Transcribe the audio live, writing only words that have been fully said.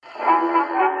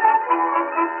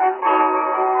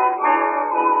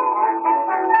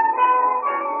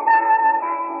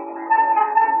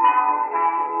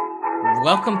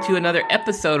Welcome to another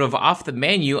episode of Off the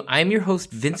Menu. I'm your host,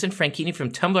 Vincent Franchini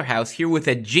from Tumblr House, here with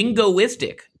a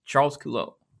jingoistic Charles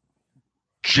Coulot.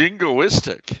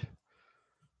 Jingoistic?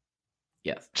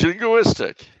 Yes.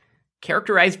 Jingoistic.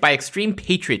 Characterized by extreme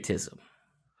patriotism.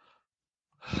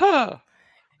 Huh.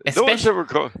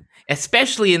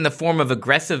 Especially in the form of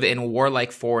aggressive and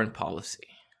warlike foreign policy.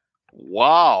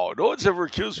 Wow. No one's ever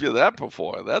accused me of that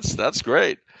before. That's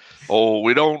great. Oh,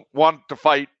 we don't want to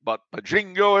fight, but a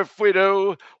jingo if we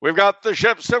do. We've got the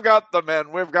ships, we've got the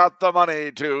men, we've got the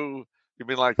money too. You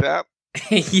mean like that?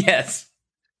 Yes.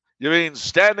 You mean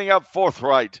standing up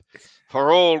forthright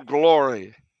for old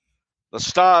glory, the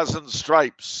stars and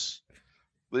stripes,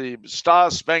 the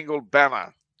star-spangled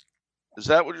banner. Is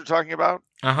that what you're talking about?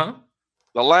 Uh-huh.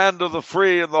 The land of the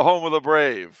free and the home of the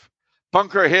brave.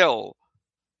 Bunker Hill,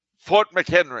 Fort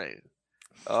McHenry,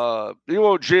 Iwo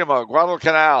Jima,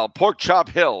 Guadalcanal, Pork Chop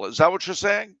Hill. Is that what you're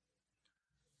saying?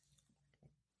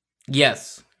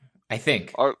 Yes, I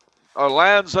think. Our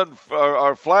lands and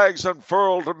our flags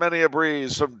unfurled to many a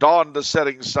breeze from dawn to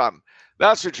setting sun.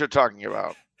 That's what you're talking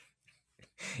about.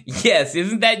 Yes,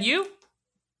 isn't that you?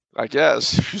 I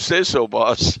guess. If you say so,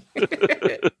 boss.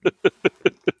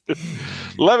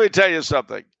 Let me tell you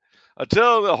something.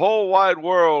 Until the whole wide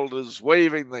world is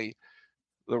waving the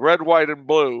red, white, and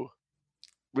blue,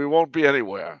 we won't be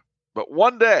anywhere. But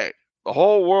one day, the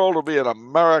whole world will be an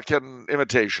American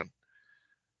imitation.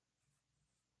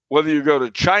 Whether you go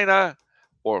to China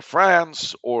or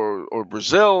France or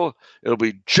Brazil, it'll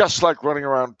be just like running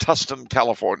around Tustin,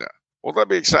 California. Won't that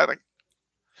be exciting?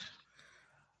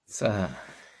 It's a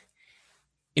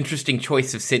interesting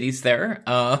choice of cities there.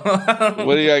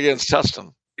 What do you got against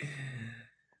Tustin?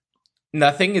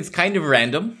 Nothing. It's kind of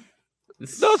random.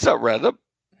 No, it's not random.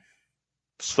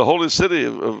 It's the holy city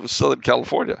of Southern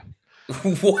California.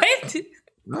 What?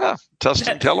 Yeah,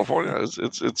 Tustin, California.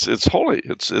 It's holy.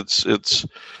 It's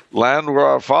land where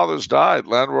our fathers died,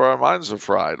 land where our minds are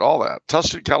fried. All that.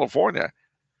 Tustin, California.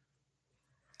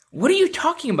 What are you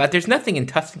talking about? There's nothing in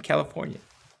Tustin, California.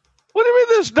 What do you mean?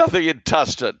 There's nothing in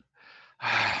Tustin?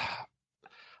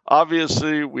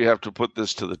 Obviously, we have to put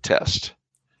this to the test.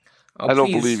 Oh, I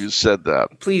don't believe you said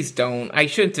that. Please don't. I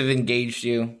shouldn't have engaged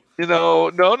you. You know,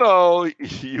 no.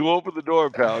 You open the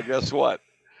door, pal. Guess what?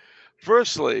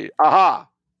 Firstly,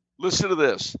 listen to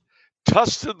this.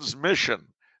 Tustin's mission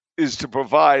is to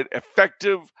provide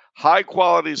effective,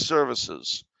 high-quality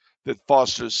services that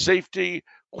foster safety,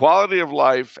 quality of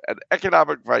life, and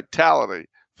economic vitality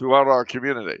throughout our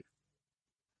community.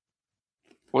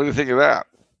 What do you think of that?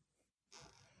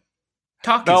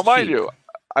 Now, mind you,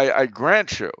 I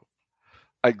grant you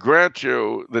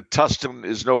that Tustin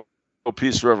is no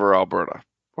Peace River, Alberta.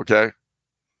 Okay?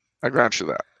 I grant you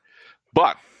that.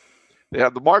 But they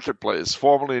have the marketplace,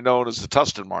 formerly known as the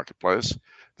Tustin Marketplace,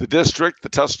 the district, the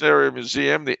Tustin Area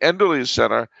Museum, the Enderle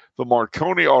Center, the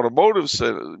Marconi Automotive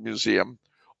Museum,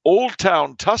 Old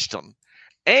Town Tustin,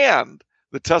 and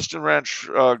the Tustin Ranch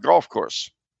Golf Course.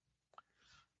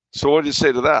 So what do you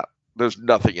say to that? There's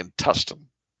nothing in Tustin.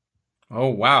 Oh,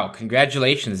 wow.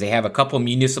 Congratulations. They have a couple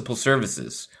municipal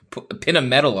services. Pin a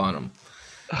medal on them.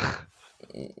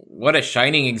 What a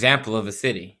shining example of a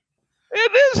city.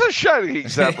 It is a shining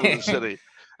example of a city.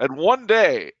 And one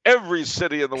day, every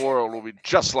city in the world will be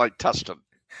just like Tustin.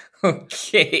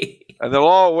 Okay. And they'll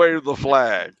all wave the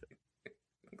flag.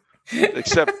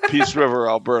 Except Peace River,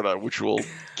 Alberta, which will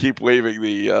keep waving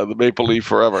the maple leaf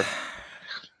forever.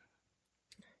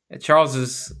 Charles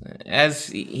is, as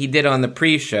he did on the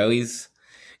pre-show, he's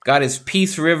got his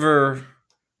Peace River,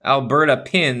 Alberta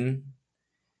pin.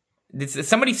 Did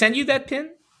somebody send you that pin?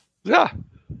 Yeah.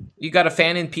 You got a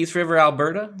fan in Peace River,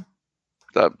 Alberta?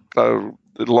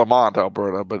 Lamont,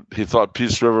 Alberta, but he thought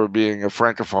Peace River, being a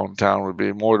francophone town, would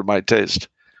be more to my taste.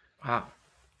 Wow.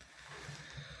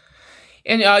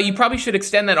 And you probably should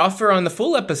extend that offer on the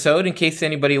full episode in case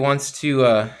anybody wants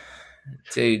to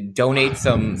donate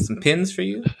some pins for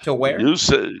you to wear. You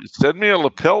send me a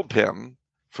lapel pin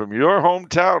from your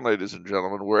hometown, ladies and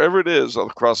gentlemen, wherever it is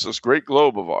across this great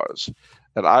globe of ours,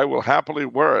 and I will happily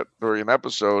wear it during an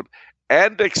episode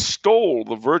and extol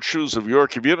the virtues of your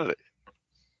community.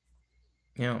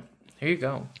 Yeah, here you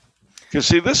go. Because,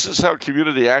 see, this is how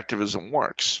community activism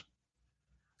works.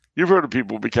 You've heard of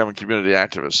people becoming community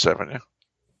activists, haven't you?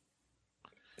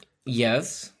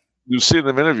 Yes. You've seen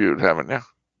them interviewed, haven't you?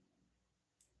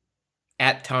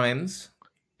 At times.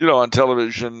 You know, on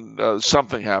television,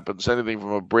 something happens, anything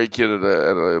from a break-in at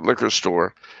a liquor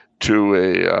store to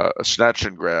a snatch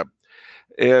and grab.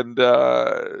 and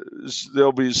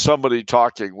there'll be somebody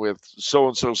talking with so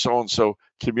and so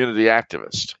community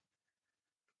activist.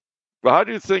 But how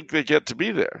do you think they get to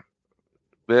be there?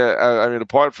 I mean,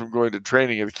 apart from going to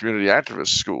training at the community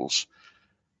activist schools.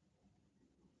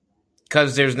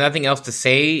 Because there's nothing else to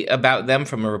say about them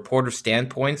from a reporter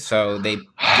standpoint, so they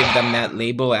give them that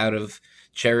label out of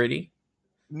charity?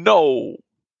 No.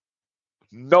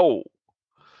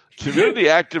 Community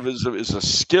activism is a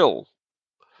skill.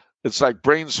 It's like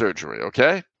brain surgery,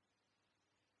 okay?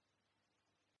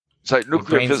 It's like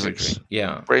nuclear physics. Surgery.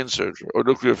 Yeah. Brain surgery or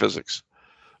nuclear physics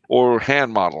or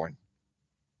hand modeling.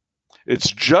 It's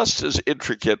just as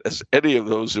intricate as any of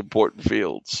those important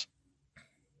fields.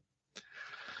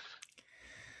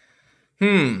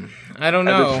 I don't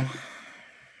know.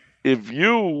 If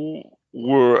you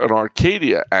were an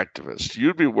Arcadia activist,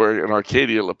 you'd be wearing an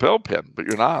Arcadia lapel pin, but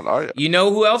you're not, are you? You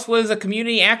know who else was a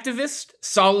community activist?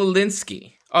 Saul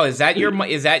Alinsky. Oh, is that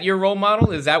your role model?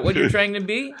 Is that what you're trying to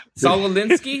be? Saul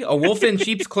Alinsky, a wolf in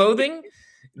sheep's clothing?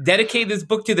 Dedicate this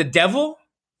book to the devil?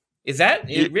 Is that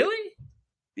it really?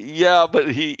 Yeah,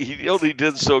 but he only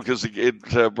did so because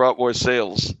it brought more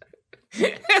sales. He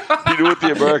knew what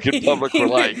the American public were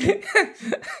like.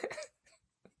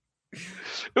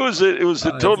 It was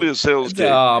totally a sales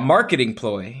game. Marketing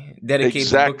ploy. Dedicate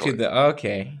the book to the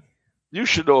okay. You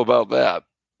should know about that.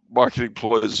 Marketing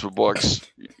ploys for books.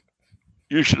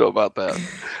 You should know about that.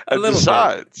 And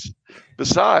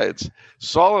besides,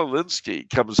 Saul Alinsky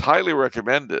comes highly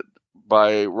recommended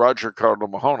by Roger Cardinal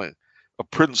Mahony, a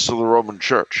prince of the Roman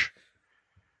Church.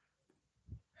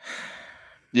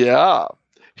 Yeah.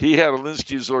 He had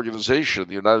Alinsky's organization,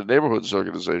 the United Neighborhoods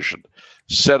Organization,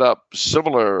 set up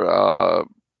similar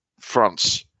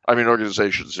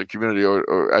organizations, community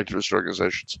or activist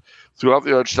organizations throughout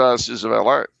the Archdiocese of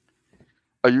LA.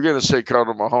 Are you going to say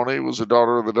Cardinal Mahony was a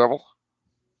daughter of the devil?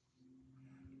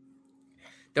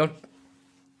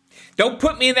 Don't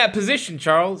put me in that position,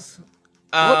 Charles.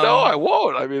 Well, no, I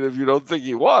won't. I mean, if you don't think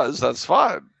he was, that's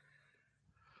fine.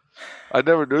 I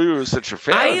never knew you were such a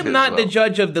fan. I am not the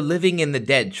judge of the living and the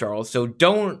dead, Charles, so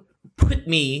don't put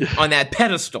me on that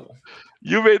pedestal.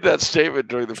 You made that statement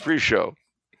during the pre-show.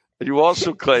 And you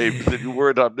also claimed that you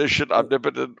weren't omniscient,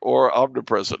 omnipotent, or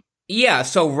omnipresent. Yeah,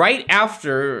 so right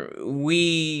after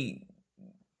we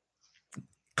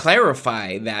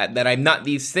clarify that I'm not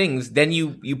these things, then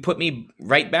you put me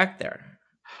right back there.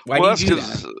 Why do you do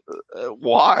that?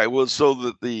 Why? Well, so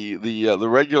that the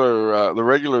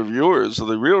regular viewers of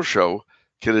the real show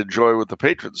can enjoy what the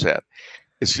patrons had.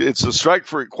 It's a strike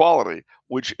for equality,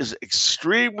 which is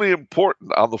extremely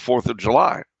important on the 4th of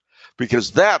July,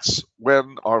 because that's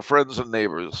when our friends and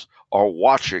neighbors are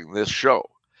watching this show.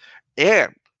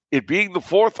 And it being the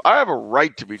 4th, I have a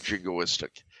right to be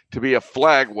jingoistic, to be a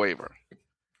flag waver,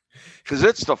 because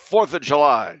it's the 4th of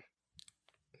July.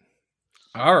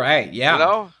 All right, yeah. You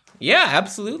know? Yeah,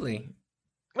 absolutely.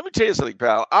 Let me tell you something,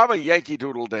 pal. I'm a Yankee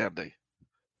Doodle dandy.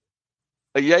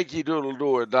 A Yankee Doodle do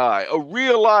or die. A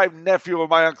real live nephew of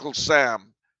my Uncle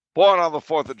Sam, born on the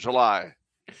 4th of July.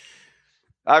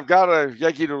 I've got a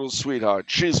Yankee Doodle sweetheart.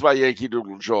 She's my Yankee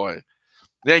Doodle joy.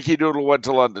 Yankee Doodle went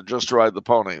to London just to ride the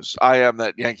ponies. I am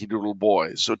that Yankee Doodle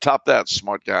boy. So top that,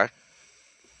 smart guy.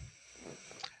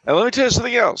 And let me tell you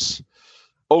something else.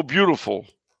 Oh, beautiful.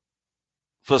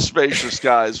 For spacious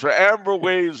skies, for amber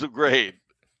waves of grain,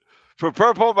 for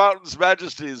purple mountains'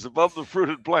 majesties above the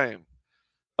fruited plain.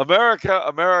 America,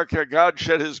 America, God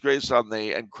shed his grace on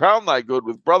thee, and crown thy good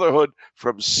with brotherhood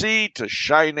from sea to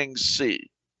shining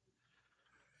sea.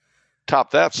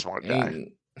 Top that, smart guy.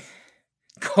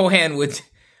 Cohan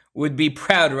would be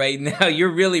proud right now.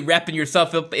 You're really wrapping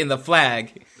yourself up in the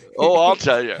flag. Oh, I'll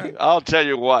tell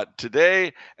you what.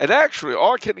 Today, and actually,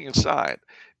 all kidding aside,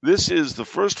 this is the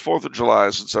first 4th of July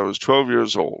since I was 12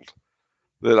 years old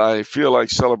that I feel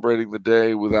like celebrating the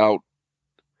day without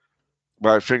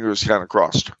my fingers kind of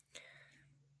crossed.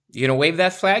 You going to wave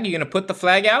that flag? You going to put the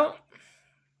flag out?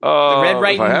 The red,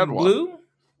 white, and blue?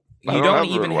 You don't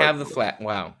even have the flag.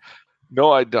 Wow.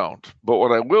 No, I don't. But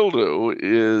what I will do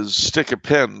is stick a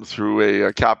pin through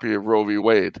a copy of Roe v.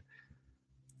 Wade.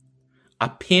 A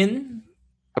pin?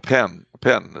 A pen.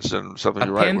 It's in something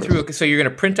you write with. So you're going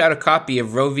to print out a copy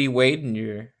of Roe v. Wade, and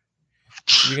you're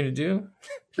going to do?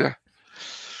 Yeah.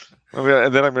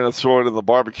 And then I'm going to throw it in the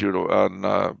barbecue on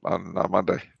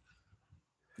Monday.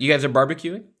 You guys are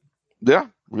barbecuing? Yeah,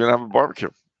 we're going to have a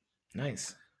barbecue.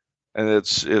 Nice. And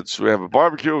we have a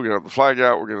barbecue. We're going to have the flag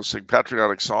out. We're going to sing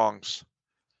patriotic songs.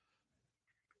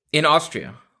 In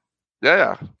Austria?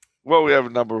 Yeah. Well, we have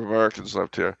a number of Americans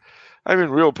left here. I mean,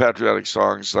 real patriotic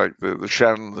songs like the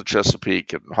Shannon, the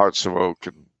Chesapeake, and Hearts of Oak,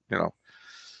 and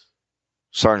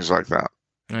songs like that.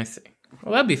 I see.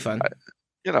 Well, that'd be fun.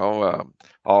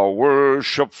 Our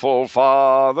worshipful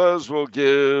fathers will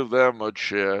give them a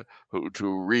cheer, who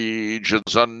to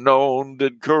regions unknown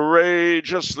did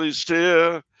courageously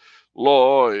steer.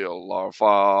 Loyal our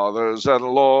fathers and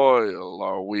loyal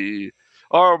are we.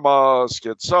 Our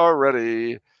muskets are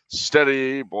ready.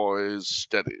 Steady, boys,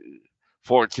 steady.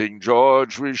 For King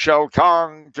George we shall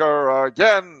conquer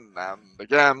again and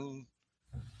again.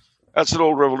 That's an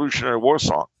old Revolutionary War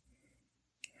song.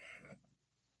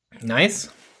 Nice.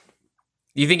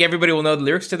 Do you think everybody will know the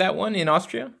lyrics to that one in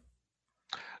Austria?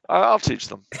 I'll teach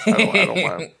them. I don't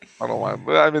mind. I don't mind.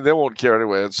 But, I mean, they won't care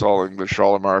anyway. It's all English,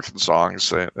 all American songs.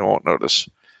 They won't notice.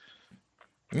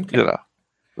 Okay.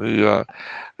 You know,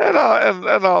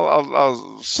 and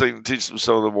I'll teach them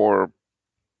some of the more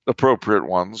appropriate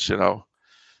ones. You know,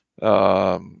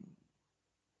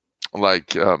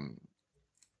 like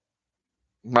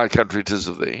 "My Country 'Tis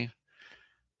of Thee,"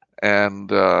 and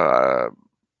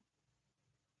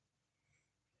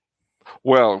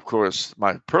well, of course,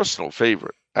 my personal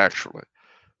favorite, actually,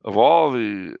 of all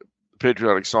the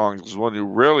patriotic songs, is one you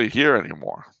rarely hear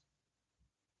anymore.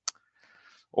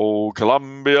 Oh,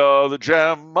 Columbia, the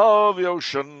gem of the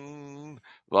ocean,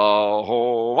 the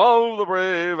home of the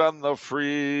brave and the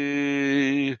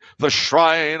free, the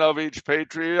shrine of each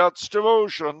patriot's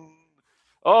devotion,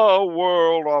 a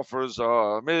world offers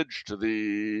homage to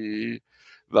thee.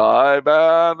 Thy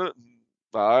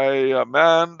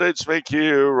mandates make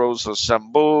heroes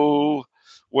assemble.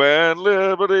 When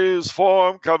liberty's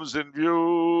form comes in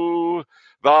view,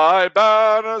 thy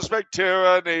banners make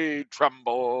tyranny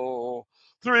tremble.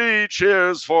 3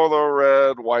 cheers for the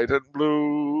red, white, and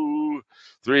blue.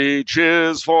 3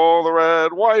 cheers for the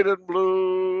red, white, and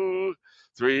blue.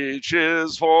 3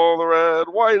 cheers for the red,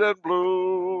 white, and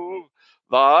blue.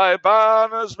 Thy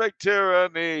banners make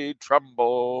tyranny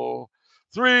tremble.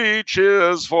 3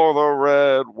 cheers for the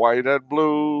red, white, and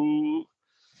blue.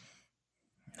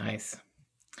 Nice.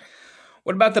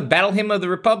 What about the Battle Hymn of the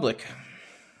Republic?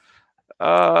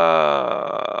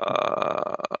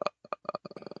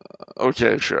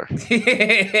 Okay, sure.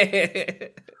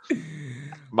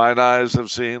 Mine eyes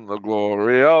have seen the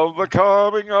glory of the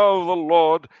coming of the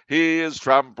Lord. He is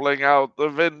trampling out the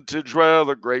vintage where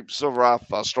the grapes of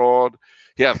wrath are stored.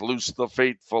 He hath loosed the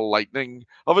fateful lightning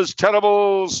of his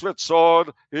terrible swift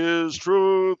sword. His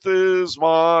truth is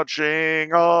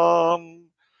marching on.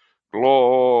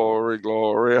 Glory,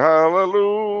 glory,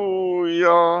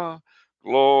 hallelujah.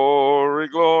 Glory,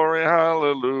 glory,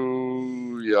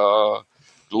 hallelujah.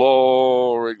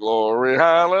 Glory, glory,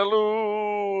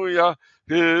 hallelujah.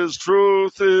 His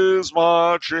truth is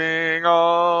marching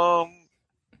on.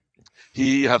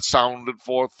 He hath sounded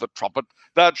forth the trumpet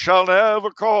that shall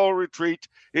never call retreat.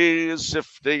 He is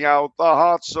sifting out the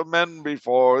hearts of men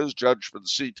before his judgment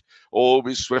seat. Oh,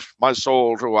 be swift, my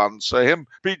soul, to answer him.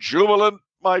 Be jubilant,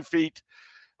 my feet.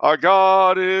 Our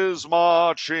God is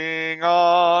marching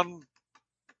on.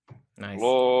 Nice.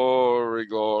 Glory,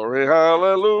 glory,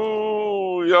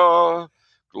 hallelujah.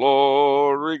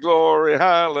 Glory, glory,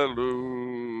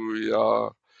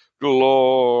 hallelujah.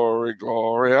 Glory,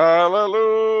 glory,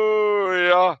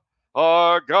 hallelujah.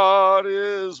 Our God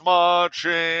is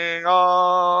marching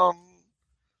on.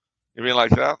 You mean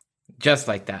like that? Just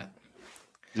like that.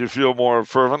 Do you feel more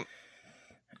fervent?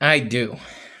 I do.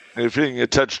 Are you feeling a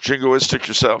touch jingoistic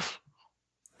yourself?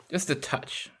 Just a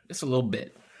touch. Just a little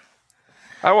bit.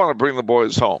 I want to bring the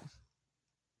boys home.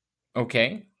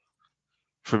 Okay.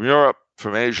 From Europe,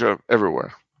 from Asia,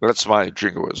 everywhere. That's my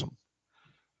jingoism.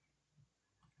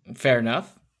 Fair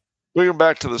enough. Bring them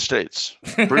back to the States.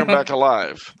 Bring them back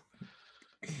alive.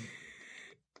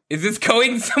 Is this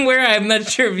going somewhere? I'm not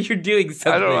sure if you're doing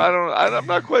something. I'm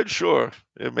not quite sure.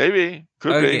 Maybe.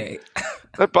 Could be.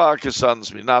 Let Barca sons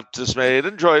be not dismayed,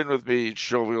 and join with me, each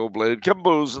jovial blade. Come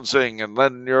booze and sing, and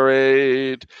lend your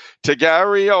aid to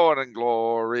Gary Owen and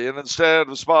glory. And instead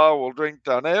of spa, we'll drink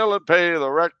down ale and pay the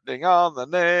reckoning on the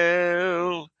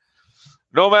nail.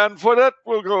 No man for that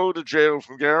will go to jail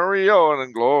from Gary Owen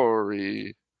and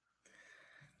glory.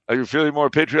 Are you feeling more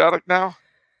patriotic now?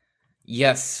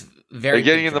 Yes, very. Are you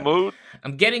getting in the mood?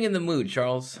 I'm getting in the mood,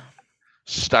 Charles.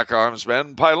 Stack arms,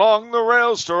 men, pile along the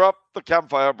rails, stir up the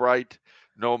campfire bright.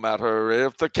 No matter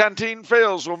if the canteen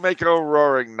fails, we'll make a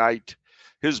roaring night.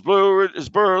 His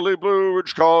burly Blue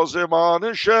Ridge calls him on,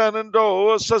 his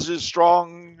Shenandoah says he's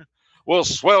strong. We'll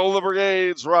swell the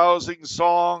brigade's rousing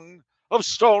song of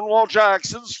Stonewall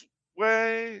Jackson's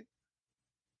way.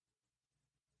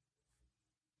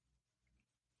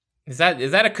 Is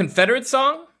that a Confederate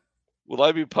song? Will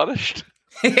I be punished?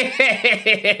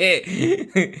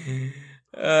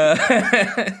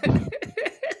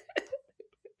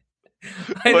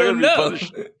 I don't know.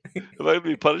 Am I going to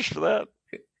be punished for that?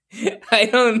 I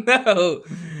don't know.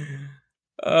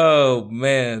 Oh,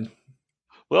 man.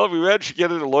 Well, if we manage to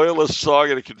get in a Loyalist song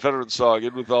and a Confederate song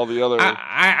in with all the other...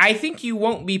 I think you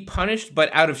won't be punished, but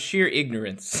out of sheer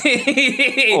ignorance. I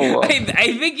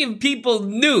think if people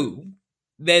knew,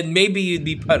 then maybe you'd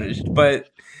be punished. But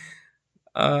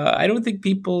I don't think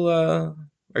people are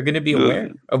going to be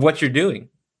aware of what you're doing.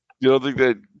 You don't think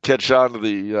they'd catch on to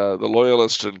the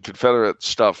Loyalist and Confederate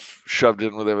stuff shoved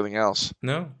in with everything else?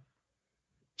 No.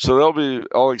 So they'll be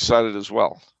all excited as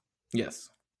well. Yes.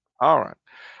 All right.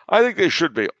 I think they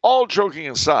should be. All joking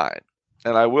aside,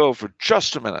 and I will for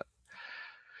just a minute.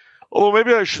 Although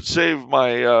maybe I should save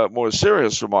my more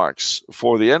serious remarks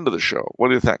for the end of the show. What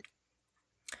do you think?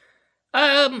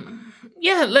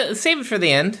 Yeah, save it for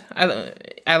the end.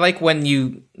 I like when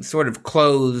you sort of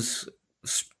close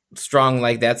strong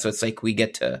like that, so it's like we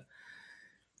get to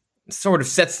sort of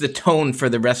sets the tone for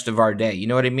the rest of our day. You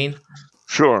know what I mean?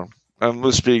 Sure. And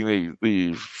this being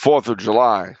the 4th of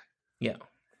July. Yeah.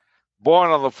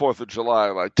 Born on the 4th of July,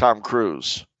 like Tom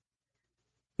Cruise.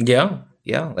 Yeah,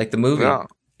 like the movie.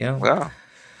 Yeah.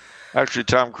 Actually,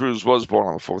 Tom Cruise was born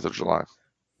on the 4th of July.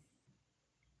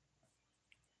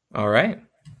 All right.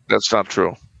 That's not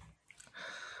true.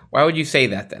 Why would you say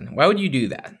that then? Why would you do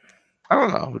that? I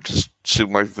don't know. It just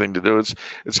seemed like the thing to do. It's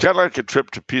kind of like a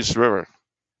trip to Peace River.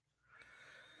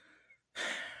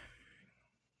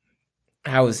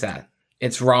 How is that?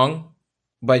 It's wrong,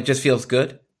 but it just feels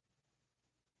good.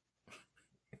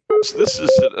 This is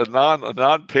a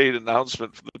non-paid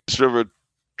announcement from the Peace River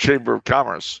Chamber of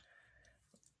Commerce.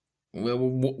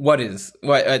 What is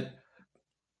what?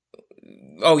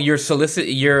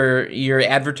 You're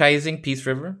advertising Peace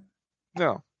River?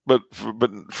 No, but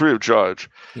free of charge.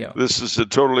 Yeah. This is a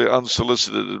totally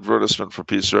unsolicited advertisement for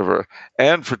Peace River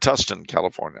and for Tustin,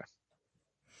 California.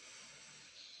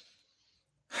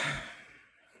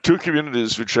 Two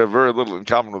communities which have very little in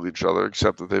common with each other,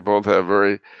 except that they both have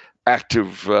very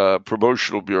active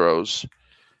promotional bureaus.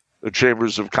 The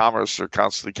chambers of commerce are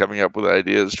constantly coming up with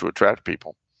ideas to attract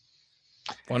people.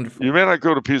 Wonderful. You may not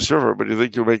go to Peace River, but you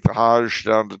think you'll make the Hajj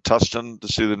down to Tustin to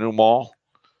see the new mall?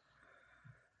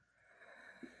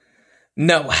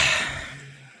 No.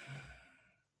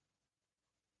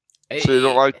 So you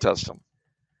don't like Tustin?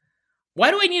 Why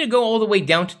do I need to go all the way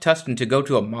down to Tustin to go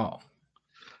to a mall?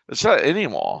 It's not any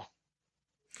mall.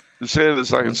 You say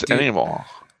it's like it's any mall.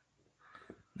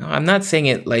 No, I'm not saying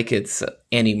it like it's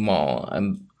any mall.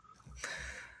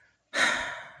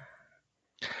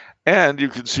 And you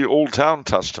can see Old Town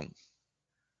Tustin.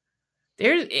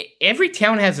 Every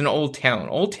town has an old town.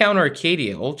 Old Town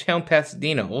Arcadia, Old Town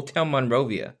Pasadena, Old Town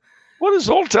Monrovia. What is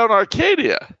Old Town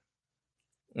Arcadia?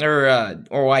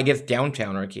 Or I guess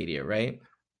downtown Arcadia, right?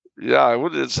 Yeah,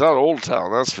 it's not Old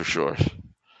Town, that's for sure.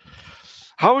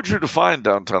 How would you define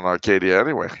downtown Arcadia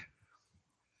anyway?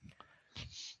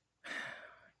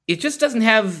 It just doesn't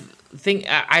have thing.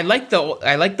 I like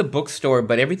the bookstore,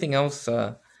 but everything else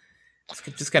it's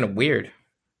just kind of weird.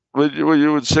 Well,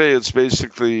 you would say it's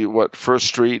basically what, First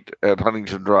Street and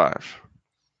Huntington Drive.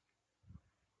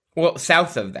 Well,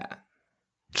 south of that.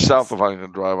 South of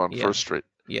Huntington Drive on First Street.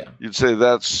 Yeah. You'd say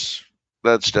that's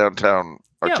downtown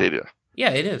Arcadia.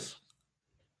 Yeah, it is.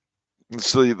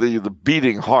 It's the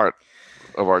beating heart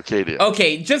of Arcadia.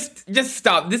 Okay, just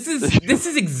stop. This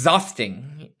is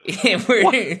exhausting.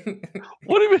 What do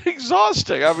you mean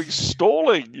exhausting? I'm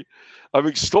extolling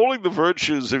the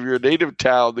virtues of your native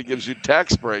town that gives you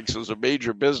tax breaks as a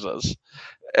major business,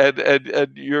 and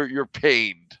you're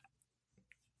pained.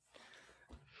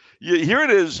 Here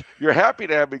it is. You're happy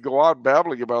to have me go on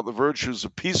babbling about the virtues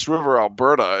of Peace River,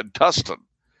 Alberta, and Tustin,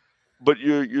 but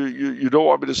you don't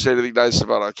want me to say anything nice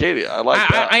about Arcadia. I like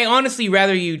that. I honestly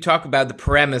rather you talk about the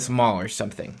Paramus Mall or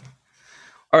something.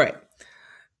 All right.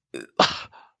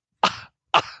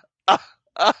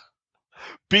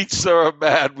 Beats are a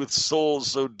man with souls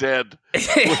so dead,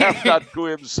 who have not to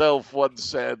himself once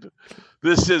said,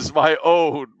 "This is my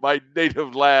own, my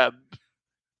native land."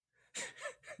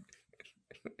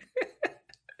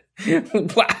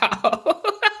 Wow.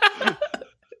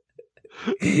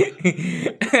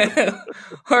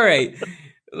 All right.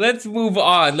 Let's move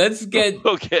on. Let's move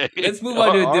on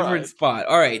to a different spot.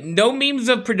 All right. No memes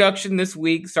of production this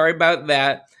week. Sorry about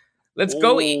that. Let's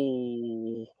go.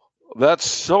 That's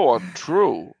so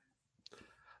untrue.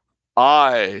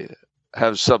 I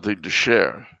have something to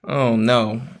share. Oh,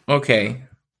 no. Okay.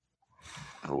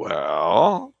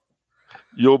 Well,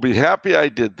 you'll be happy I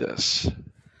did this.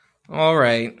 All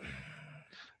right.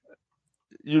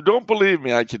 You don't believe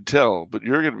me, I can tell, but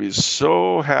you're going to be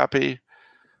so happy.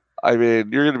 I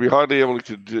mean, you're going to be hardly able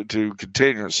to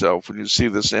contain yourself when you see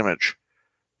this image.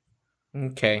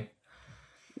 Okay.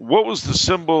 What was the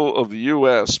symbol of the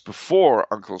U.S. before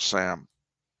Uncle Sam?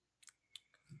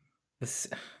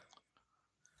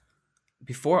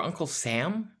 Before Uncle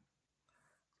Sam?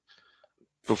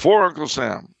 Before Uncle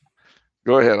Sam.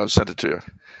 Go ahead. I've sent it to you.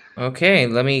 Okay,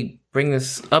 let me bring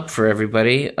this up for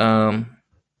everybody. 1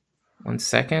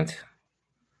 second.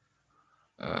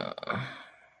 I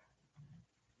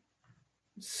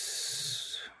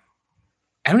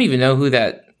don't even know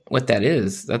what that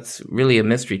is. That's really a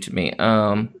mystery to me.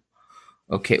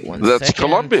 Okay, That's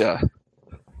Colombia.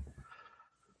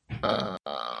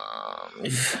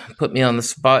 Put me on the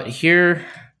spot here.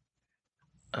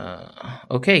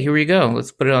 Okay, here we go.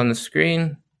 Let's put it on the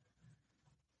screen.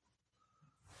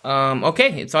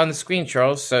 Okay, it's on the screen,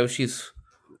 Charles. So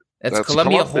that's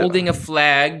Colombia holding a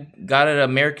flag, got an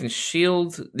American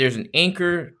shield. There's an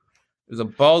anchor. There's a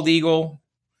bald eagle.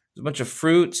 There's a bunch of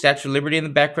fruit, Statue of Liberty in the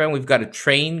background. We've got a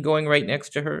train going right next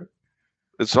to her.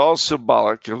 It's all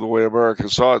symbolic of the way America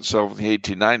saw itself in the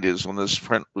 1890s when this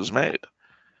print was made.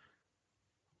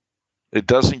 It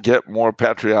doesn't get more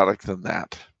patriotic than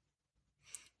that.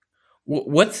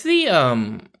 What's the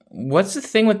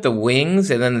thing with the wings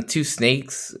and then the two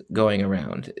snakes going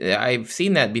around? I've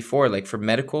seen that before, like for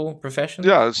medical professions.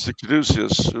 Yeah, it's the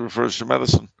caduceus. It refers to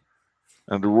medicine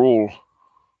and the rule.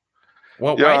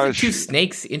 Well, why is it two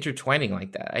snakes intertwining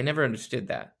like that? I never understood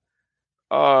that.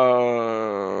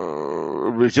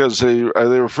 Because they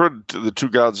referred to the two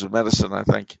gods of medicine, I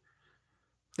think.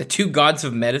 The two gods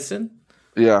of medicine?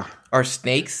 Yeah. Are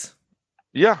snakes?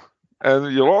 Yeah.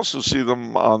 And you'll also see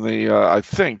them on the, I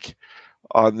think,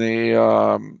 on the,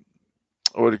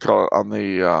 what do you call it? On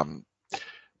the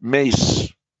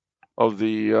mace of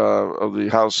the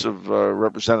House of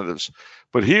Representatives.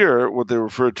 But here, what they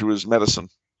refer to is medicine.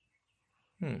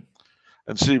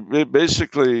 And see,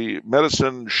 basically,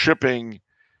 medicine, shipping,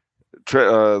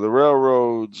 the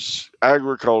railroads,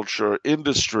 agriculture,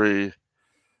 industry.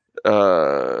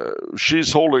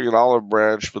 She's holding an olive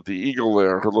branch, but the eagle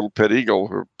there, her little pet eagle,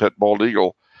 her pet bald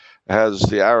eagle, has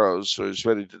the arrows, so he's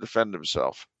ready to defend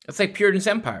himself. It's like Puritan's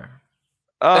Empire.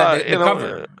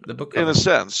 The book cover. In a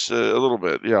sense, a little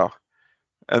bit, yeah.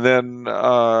 And then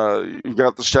you've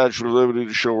got the Statue of Liberty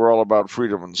to show we're all about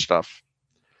freedom and stuff.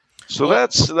 So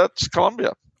that's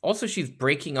Colombia. Also, she's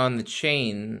breaking on the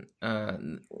chain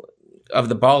of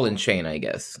the ball and chain, I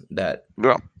guess.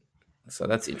 Yeah. So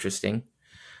that's interesting.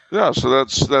 Yeah, so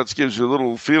that gives you a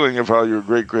little feeling of how your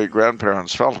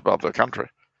great-great-grandparents felt about their country.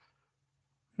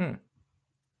 Okay.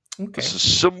 It's a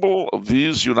symbol of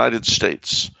these United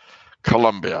States,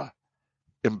 Colombia,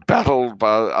 embattled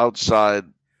by outside.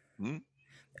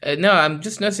 No, I'm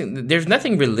just noticing there's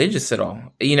nothing religious at all,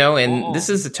 and this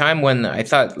is the time when I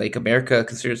thought like America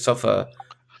considered itself a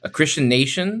Christian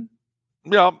nation.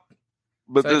 Yeah,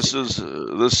 but so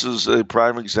this is a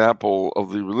prime example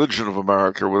of the religion of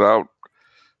America without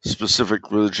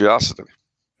specific religiosity.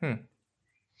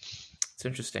 It's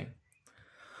interesting.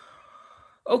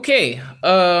 Okay,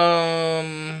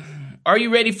 are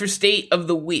you ready for State of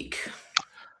the Week?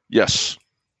 Yes.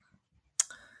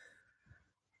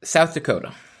 South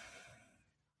Dakota.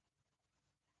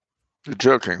 You're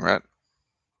joking, right?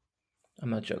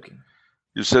 I'm not joking.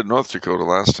 You said North Dakota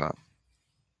last time.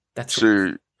 That's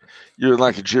so you're in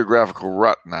like a geographical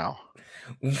rut now.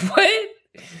 What?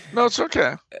 No, it's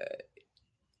okay.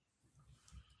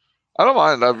 I don't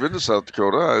mind. I've been to South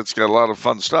Dakota. It's got a lot of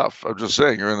fun stuff. I'm just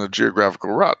saying you're in a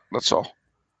geographical rut. That's all.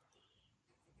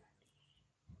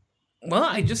 Well,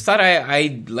 I just thought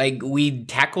we'd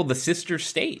tackle the sister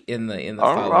state in the.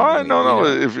 All right, no.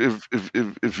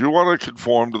 If you want to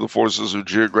conform to the forces of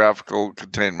geographical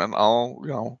containment, I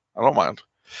don't mind.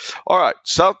 All right,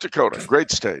 South Dakota, great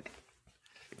state.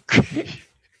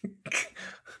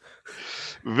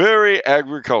 Very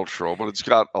agricultural, but it's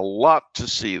got a lot to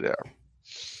see there.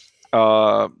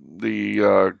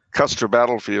 The Custer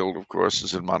Battlefield, of course,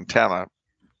 is in Montana,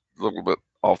 a little bit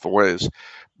off the ways.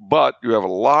 But you have a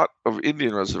lot of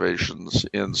Indian reservations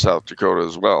in South Dakota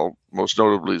as well, most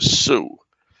notably Sioux.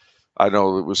 I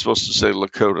know that we're supposed to say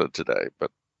Lakota today,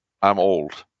 but I'm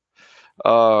old.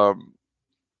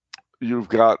 You've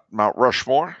got Mount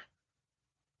Rushmore,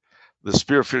 the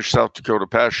Spearfish South Dakota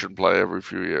Passion Play every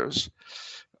few years.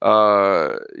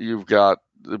 You've got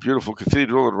the beautiful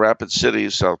cathedral in Rapid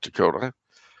City, South Dakota.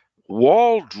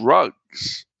 Wall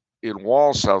Drugs in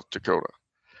Wall, South Dakota.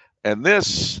 And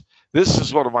this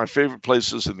is one of my favorite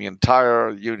places in the entire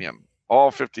union,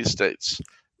 all 50 states,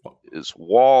 is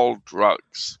Wall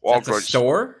Drugs. Wall Drugs. A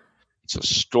store? It's a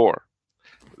store.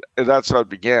 And that's how it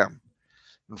began.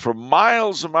 And for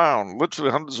miles around, literally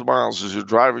hundreds of miles, as you're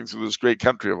driving through this great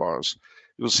country of ours,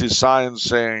 you'll see signs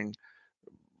saying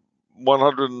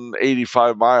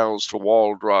 185 miles to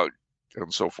Wall Drug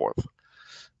and so forth.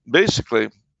 Basically,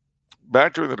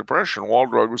 back during the Depression, Wall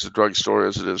Drug was a drugstore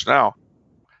as it is now,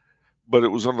 but it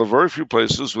was one of the very few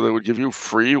places where they would give you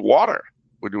free water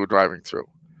when you were driving through.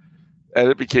 And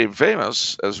it became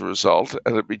famous as a result,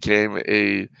 and it became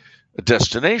a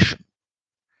destination.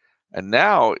 And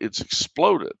now it's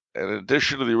exploded. And in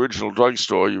addition to the original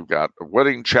drugstore, you've got a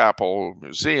wedding chapel,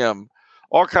 museum,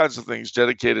 all kinds of things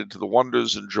dedicated to the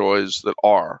wonders and joys that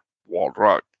are Wall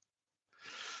Drug.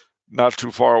 Not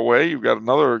too far away, you've got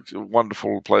another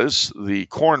wonderful place, the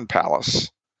Corn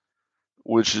Palace,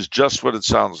 which is just what it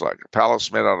sounds like, a palace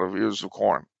made out of ears of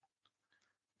corn.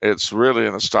 It's really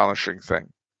an astonishing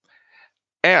thing.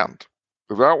 And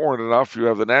if that weren't enough, you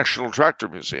have the National Tractor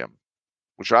Museum,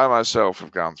 which I myself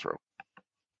have gone through.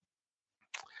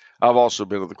 I've also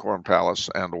been to the Corn Palace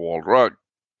and the Wall Drug.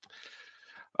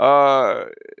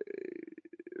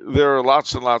 There are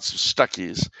lots and lots of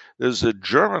Stuckies. There's a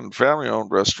German family-owned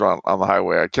restaurant on the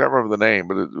highway. I can't remember the name,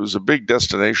 but it was a big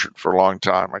destination for a long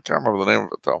time. I can't remember the name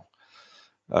of it, though.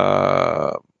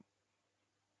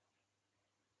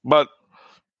 But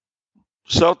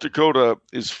South Dakota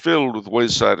is filled with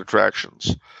wayside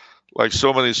attractions. Like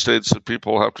so many states that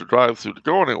people have to drive through to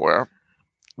go anywhere,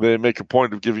 they make a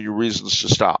point of giving you reasons to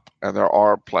stop, and there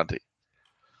are plenty.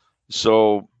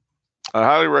 So I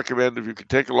highly recommend if you can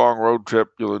take a long road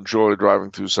trip, you'll enjoy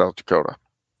driving through South Dakota.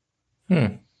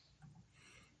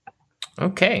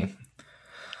 Okay.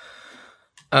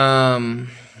 Yeah,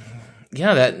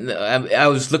 that I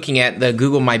was looking at the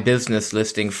Google My Business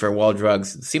listing for Wall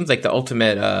Drugs. It seems like the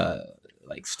ultimate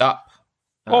stop.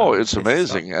 It's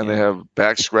amazing, and they have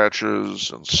back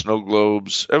scratchers and snow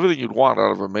globes, everything you'd want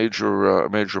out of a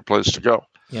major place to go.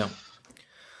 Yeah.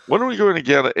 When are we going to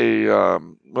get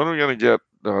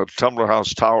Tumbler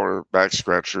House Tower back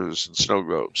scratchers and snow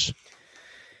globes?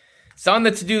 It's on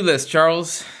the to-do list,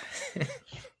 Charles.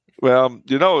 Well,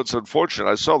 it's unfortunate.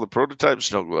 I saw the prototype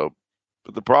snow globe,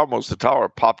 but the problem was the tower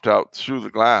popped out through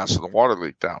the glass and the water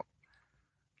leaked out.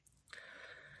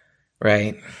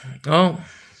 Right. Oh.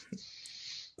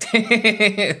 I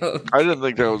didn't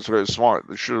think that was very smart.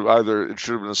 It should have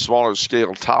been a smaller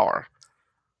scale tower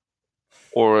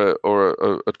or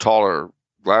a taller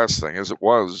glass thing. As it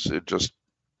was,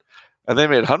 and they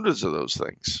made hundreds of those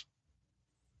things.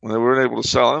 And they weren't able to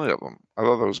sell any of them. I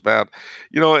thought that was bad.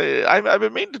 I've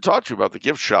been meaning to talk to you about the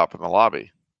gift shop in the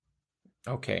lobby.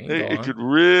 Okay. It could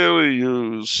really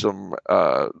use some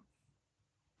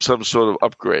sort of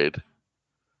upgrade.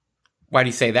 Why do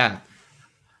you say that?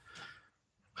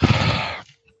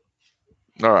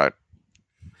 All right.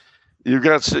 You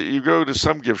go to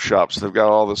some gift shops, they've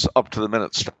got all this up to the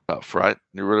minute stuff, right?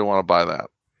 You really want to buy that.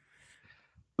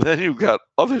 Then you've got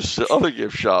other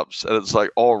gift shops, and it's like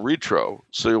all retro,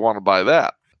 so you want to buy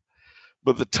that.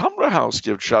 But the Tumbler House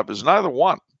gift shop is neither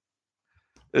one.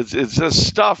 It's just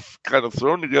stuff kind of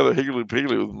thrown together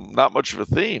higgledy-piggledy with not much of a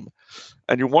theme,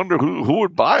 and you wonder who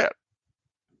would buy it.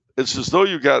 It's as though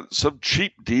you got some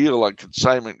cheap deal on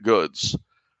consignment goods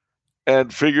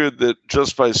and figured that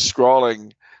just by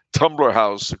scrawling Tumbler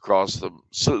House across them,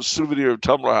 souvenir of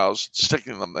Tumbler House,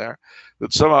 sticking them there,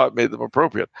 that somehow it made them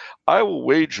appropriate. I will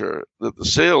wager that the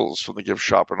sales from the gift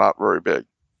shop are not very big.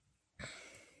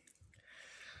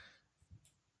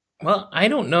 Well, I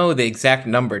don't know the exact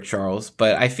number, Charles,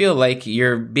 but I feel like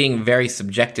you're being very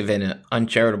subjective and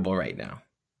uncharitable right now.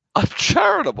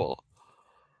 Uncharitable?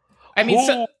 I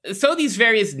mean, so these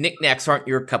various knickknacks aren't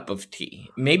your cup of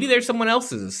tea. Maybe they're someone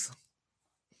else's.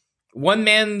 One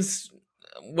man's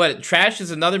trash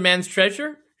is another man's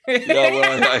treasure? Yeah,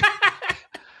 well,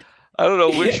 I don't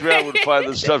know which man would find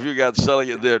the stuff you got selling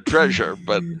in their treasure,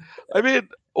 but I mean,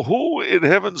 who in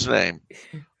heaven's name,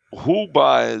 who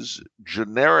buys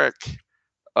generic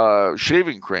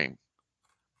shaving cream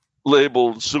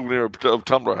labeled souvenir of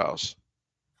Tumbler House?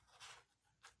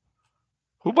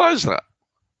 Who buys that?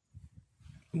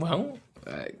 Well,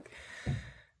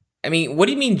 I mean, what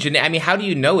do you mean? I mean, how do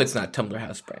you know it's not Tumbler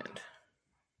House brand?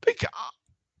 Because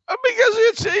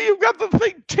you've got the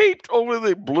thing taped over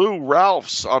the blue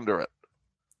Ralphs under it.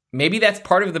 Maybe that's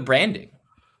part of the branding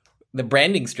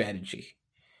strategy.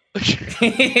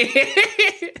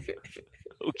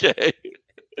 Okay.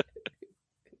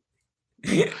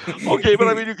 Okay, but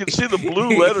I mean, you can see the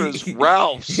blue letters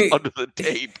Ralphs under the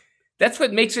tape. That's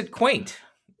what makes it quaint.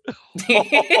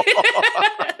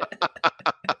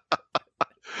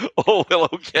 Oh, well,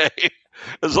 okay.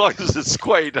 As long as it's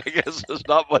quaint, I guess there's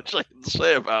not much I can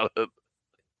say about it.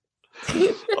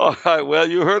 All right. Well,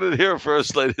 you heard it here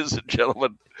first, ladies and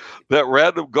gentlemen. That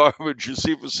random garbage you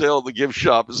see for sale in the gift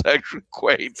shop is actually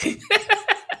quaint.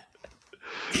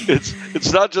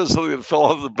 It's not just something that fell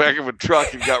off the back of a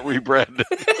truck and got rebranded.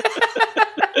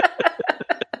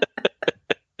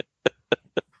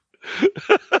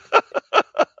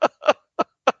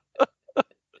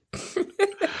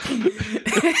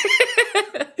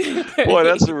 Boy,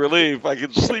 that's a relief. I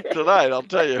can sleep tonight, I'll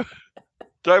tell you.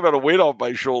 Talk about a weight off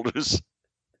my shoulders.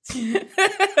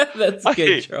 That's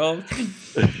good, Charles.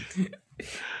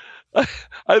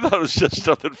 I thought it was just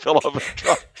something fell off a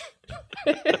truck.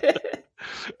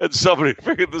 And somebody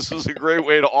figured this was a great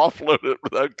way to offload it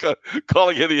without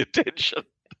calling any attention.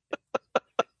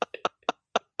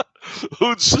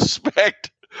 Who'd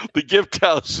suspect the gift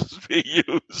house was being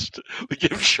used, the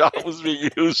gift shop was being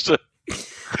used to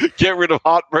get rid of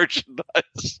hot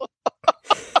merchandise?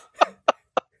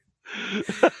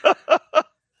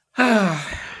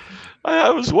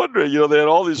 I was wondering, they had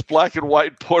all these black and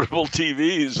white portable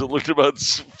TVs that looked about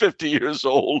 50 years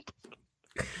old.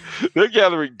 They're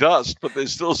gathering dust, but they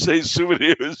still say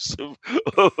souvenirs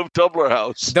of Tumbler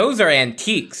House. Those are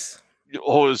antiques.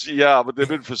 Oh, yeah, but they've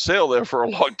been for sale there for a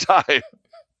long time.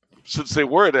 Since they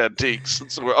weren't antiques,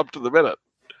 since we're up to the minute.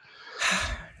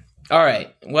 All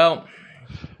right, well.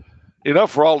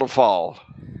 Enough for all to fall.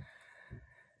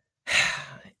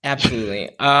 Absolutely.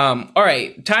 All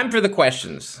right, time for the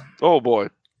questions. Oh, boy.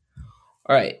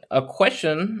 All right, a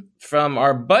question from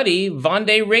our buddy,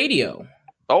 Vonday Radio.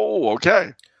 Oh,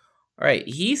 okay. All right,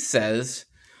 he says,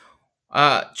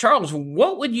 Charles,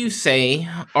 what would you say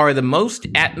are the most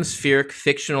atmospheric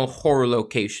fictional horror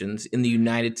locations in the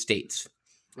United States?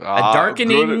 A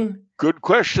darkening... Good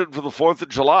question for the 4th of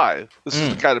July. This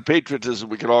is the kind of patriotism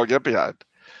we can all get behind.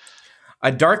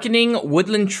 A darkening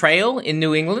woodland trail in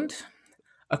New England?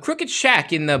 A crooked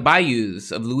shack in the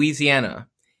bayous of Louisiana?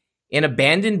 An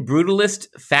abandoned brutalist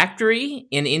factory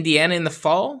in Indiana in the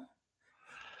fall?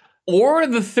 Or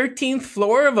the 13th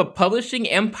floor of a publishing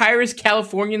empire's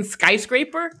Californian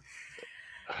skyscraper?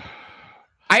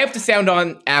 I have to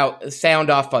sound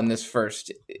off on this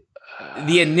first.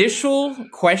 The initial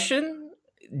question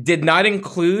did not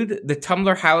include the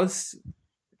Tumbler House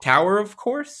Tower, of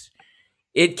course.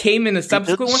 It came in a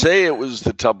subsequent one. Say it was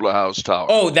the Tumbler House Tower.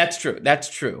 Oh, that's true. That's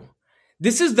true.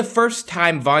 This is the first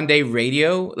time Vonday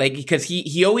Radio, because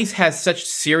he always has such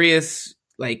serious,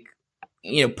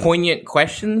 poignant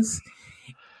questions.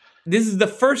 This is the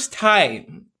first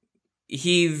time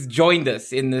he's joined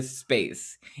us in this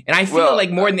space. And I feel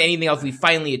like more than anything else, we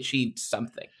finally achieved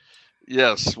something.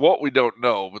 Yes, what we don't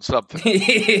know, but something.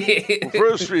 Well,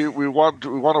 first, we want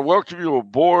to welcome you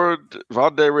aboard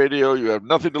Vonday Radio. You have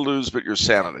nothing to lose but your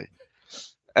sanity,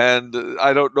 and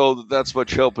I don't know that that's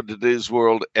much help in today's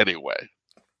world anyway.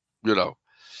 I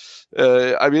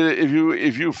mean,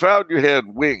 if you found you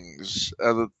had wings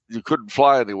and that you couldn't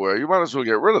fly anywhere, you might as well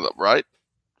get rid of them, right?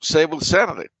 Same with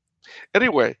sanity.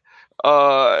 Anyway.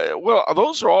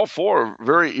 Those are all four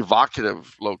very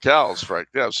evocative locales,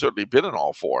 frankly. I've certainly been in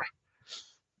all four.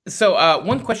 So,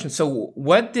 one question. So,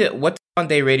 what does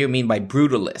Vonday Radio mean by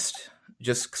brutalist?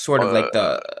 Just sort of like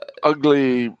the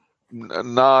ugly,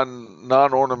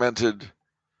 non-ornamented.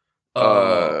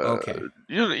 Okay.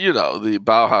 The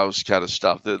Bauhaus kind of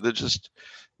stuff. They're just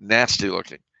nasty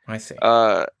looking. I see.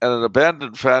 And an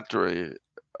abandoned factory.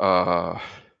 An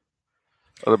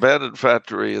abandoned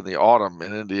factory in the autumn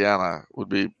in Indiana would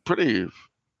be pretty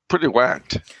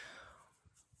whacked.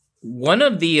 One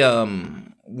of the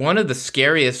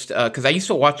scariest, because I used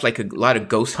to watch a lot of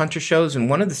ghost hunter shows, and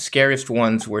one of the scariest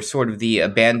ones were sort of the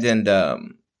abandoned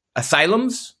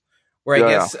asylums, where I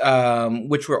guess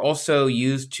which were also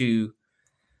used to,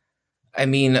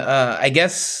 I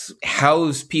guess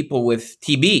house people with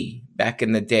TB back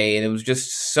in the day, and it was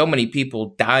just so many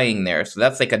people dying there. So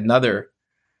that's another.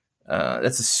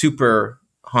 That's a super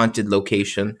haunted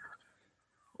location.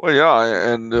 Well,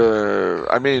 yeah,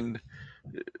 and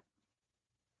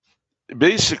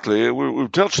basically,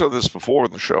 we've touched on this before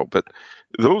in the show, but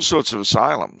those sorts of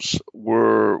asylums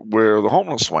were where the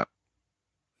homeless went.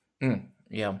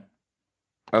 Yeah.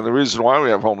 And the reason why we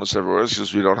have homeless everywhere is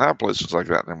because we don't have places like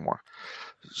that anymore.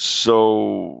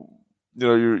 So,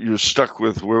 you're stuck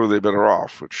with where were they better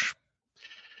off, which...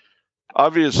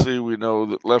 Obviously, we know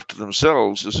that left to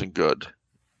themselves isn't good.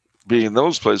 Being in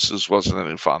those places wasn't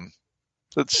any fun.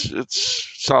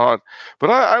 It's hard. But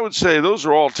I would say those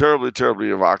are all terribly,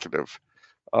 terribly evocative.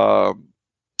 I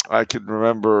can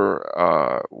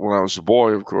remember when I was a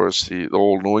boy, of course, the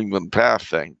old New England path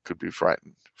thing could be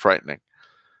frightening.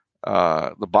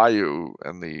 The bayou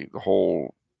and the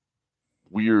whole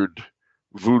weird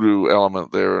voodoo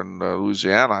element there in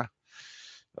Louisiana.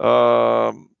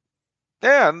 And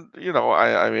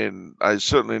I mean, I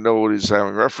certainly know what he's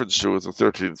having reference to with the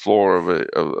 13th floor of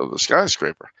a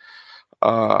skyscraper.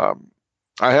 I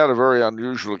had a very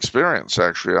unusual experience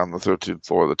actually on the 13th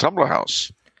floor of the Tumbler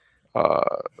House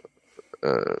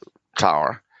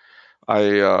tower.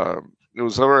 It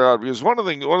was very odd because one of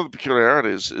the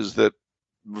peculiarities is that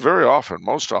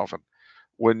most often,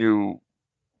 when you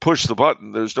push the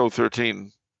button, there's no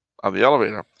 13 on the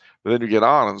elevator. But then you get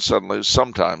on, and suddenly,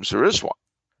 sometimes there is one.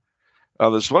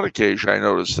 On this one occasion, I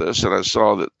noticed this, and I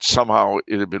saw that somehow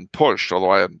it had been pushed,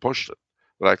 although I hadn't pushed it,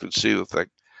 but I could see the thing.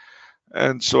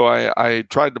 And so I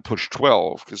tried to push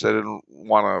 12 because I didn't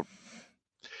want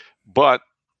to, but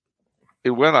it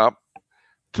went up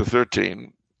to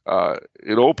 13.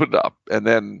 It opened up, and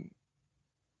then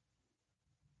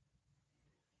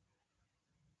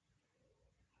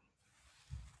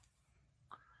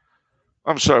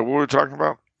I'm sorry, what were we talking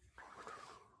about?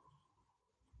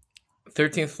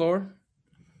 13th floor?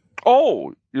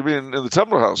 Oh, you mean in the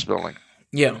Tumbler House building?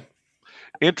 Yeah.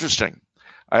 Interesting.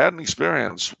 I had an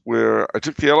experience where I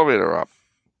took the elevator up,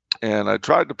 and I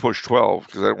tried to push 12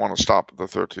 because I didn't want to stop at the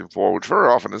 13th floor, which very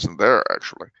often isn't there,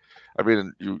 actually. I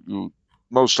mean, you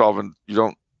most often you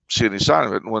don't see any sign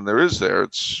of it, and when there is there,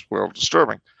 it's, well,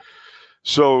 disturbing.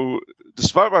 So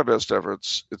despite my best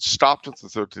efforts, it stopped at the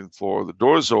 13th floor, the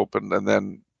doors opened, and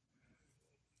then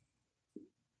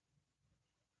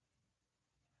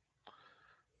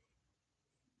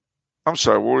I'm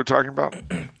sorry, what were we talking about?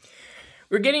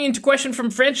 We're getting into question from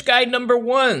French guy number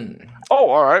 1. Oh,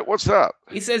 all right. What's that?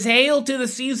 He says, "Hail to the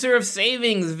Caesar of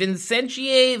savings,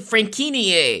 Vincentiae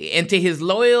Franciniae, and to his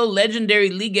loyal,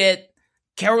 legendary legate,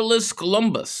 Carolus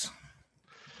Columbus."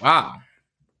 Wow.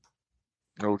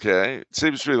 Okay. It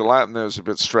seems to me the Latin there is a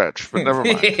bit stretched, but never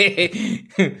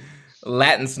mind.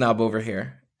 Latin snob over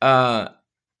here. I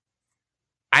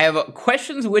have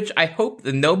questions which I hope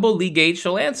the noble legate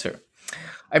shall answer.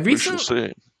 I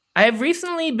have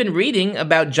recently been reading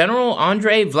about General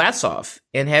Andrei Vlasov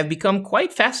and have become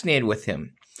quite fascinated with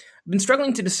him. I've been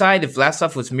struggling to decide if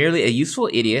Vlasov was merely a useful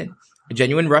idiot, a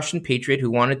genuine Russian patriot who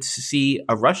wanted to see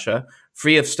a Russia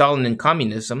free of Stalin and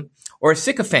communism, or a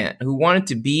sycophant who wanted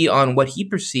to be on what he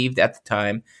perceived at the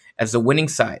time as the winning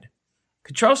side.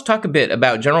 Could Charles talk a bit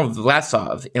about General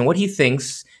Vlasov and what he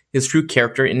thinks his true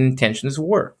character and intentions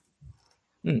were?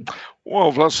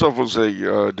 Well, Vlasov was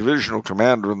a divisional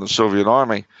commander in the Soviet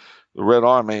Army, the Red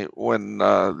Army, when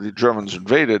the Germans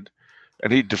invaded,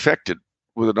 and he defected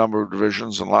with a number of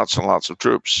divisions and lots of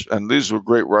troops. And these were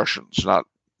great Russians, not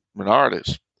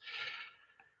minorities.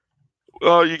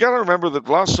 You got to remember that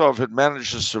Vlasov had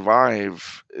managed to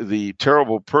survive the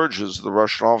terrible purges of the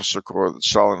Russian officer corps that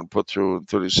Stalin had put through in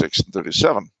 36 and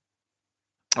 37.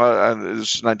 And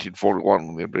this is 1941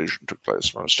 when the invasion took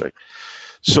place, my mistake.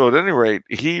 So at any rate,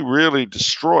 he really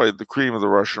destroyed the cream of the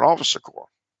Russian officer corps.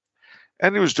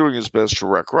 And he was doing his best to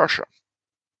wreck Russia.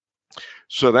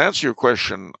 So to answer your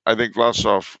question, I think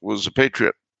Vlasov was a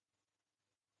patriot.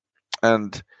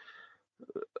 And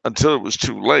until it was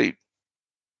too late,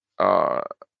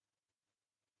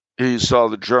 he saw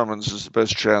the Germans as the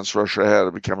best chance Russia had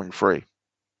of becoming free.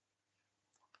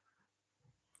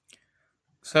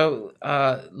 So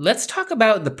let's talk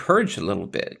about the purge a little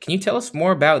bit. Can you tell us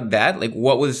more about that? Like,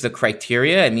 what was the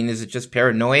criteria? I mean, is it just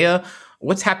paranoia?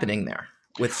 What's happening there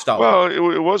with Stalin?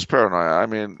 Well, it was paranoia. I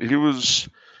mean, he was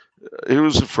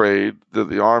afraid that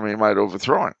the army might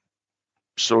overthrow him.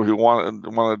 So he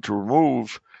wanted to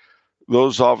remove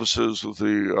those officers with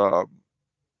the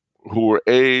who were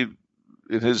A,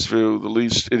 in his view, the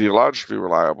least ideologically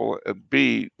reliable, and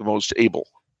B, the most able,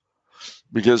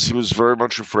 because he was very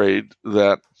much afraid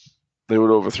that they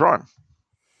would overthrow him.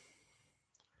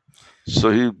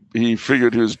 So he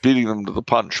figured he was beating them to the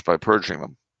punch by purging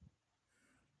them.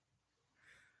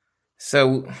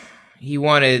 So he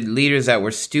wanted leaders that were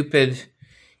stupid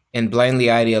and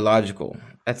blindly ideological.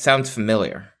 That sounds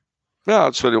familiar. Yeah,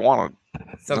 that's what he wanted.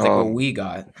 Sounds like what we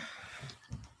got.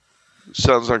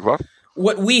 Sounds like what?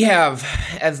 What we have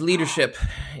as leadership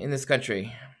in this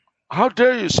country. How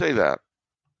dare you say that?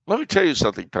 Let me tell you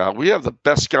something, pal. We have the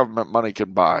best government money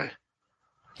can buy.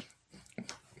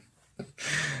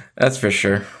 That's for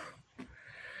sure.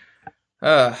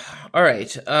 All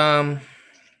right.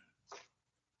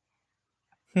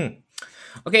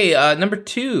 Okay, number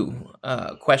 2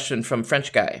 question from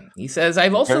French guy. He says,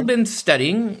 "I've also been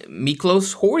studying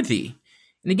Miklos Horthy,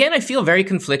 and again, I feel very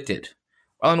conflicted.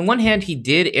 While on one hand, he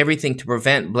did everything to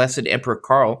prevent Blessed Emperor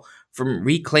Karl from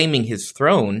reclaiming his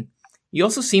throne, he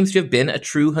also seems to have been a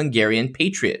true Hungarian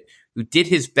patriot who did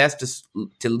his best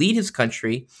to lead his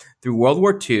country through World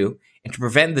War II and to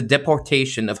prevent the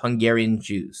deportation of Hungarian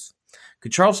Jews.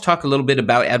 Could Charles talk a little bit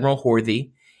about Admiral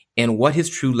Horthy and what his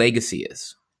true legacy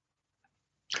is?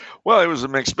 Well, it was a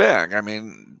mixed bag. I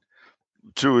mean,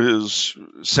 to his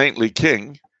saintly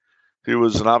king, he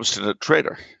was an obstinate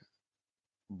traitor.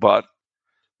 But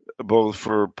both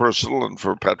for personal and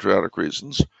for patriotic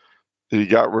reasons, he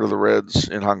got rid of the Reds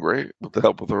in Hungary with the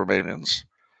help of the Romanians.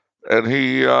 And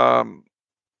he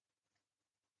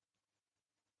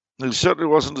certainly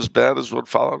wasn't as bad as what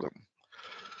followed him.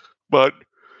 But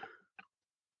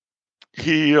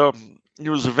he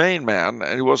was a vain man,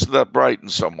 and he wasn't that bright in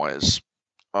some ways.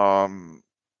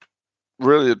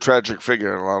 Really a tragic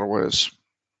figure in a lot of ways.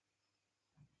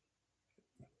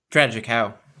 Tragic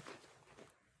how?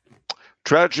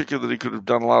 Tragic in that he could have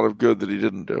done a lot of good that he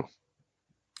didn't do.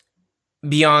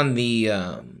 Beyond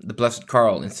the Blessed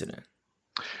Karl incident.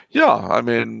 Yeah, I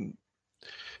mean,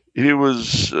 he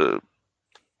was.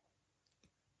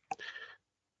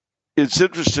 It's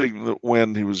interesting that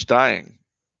when he was dying,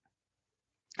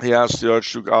 he asked the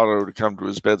Archduke Otto to come to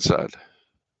his bedside.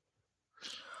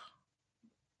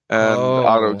 And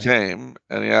Otto came,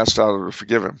 and he asked Otto to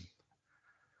forgive him.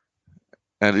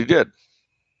 And he did.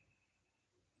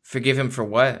 Forgive him for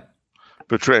what?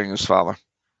 Betraying his father.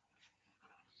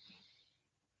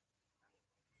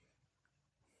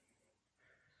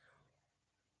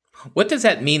 What does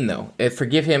that mean, though?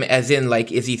 Forgive him as in,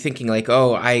 like, is he thinking like,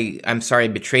 oh, I'm sorry I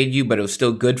betrayed you, but it was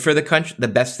still good for the country, the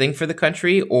best thing for the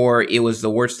country, or it was the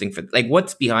worst thing for, like,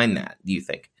 what's behind that, do you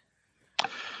think?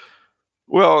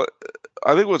 Well,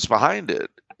 I think what's behind it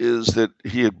is that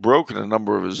he had broken a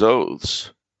number of his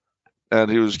oaths, and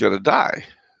he was going to die.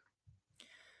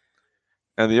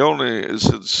 And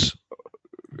since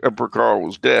Emperor Karl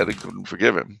was dead and couldn't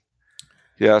forgive him,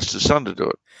 he asked his son to do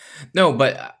it. No,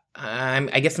 but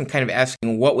I guess I'm kind of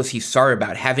asking, what was he sorry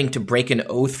about? Having to break an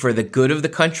oath for the good of the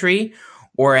country,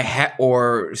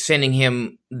 or sending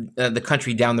him the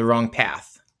country down the wrong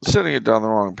path? Sending it down the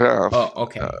wrong path. Oh,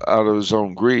 okay. Out of his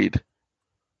own greed.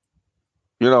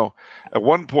 You know, at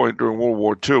one point during World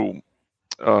War II,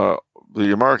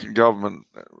 the American government,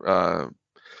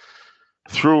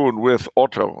 through and with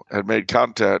Otto, had made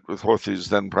contact with Horthy's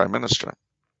then prime minister.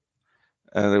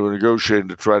 And they were negotiating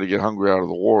to try to get Hungary out of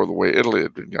the war the way Italy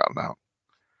had been gotten out.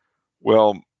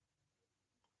 Well,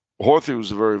 Horthy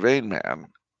was a very vain man,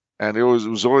 and he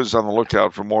was always on the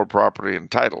lookout for more property and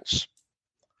titles.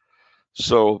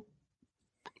 So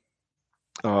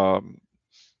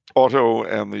Otto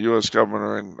and the U.S.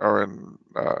 government are in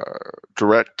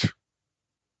direct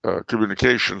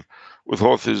communication with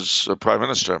Horthy's prime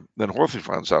minister. Then Horthy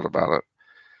finds out about it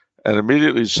and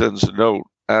immediately sends a note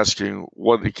asking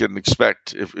what he can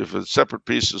expect if a separate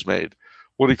piece is made,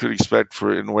 what he could expect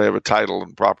for in the way of a title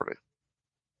and property.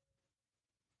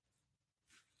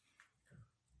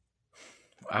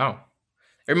 Wow.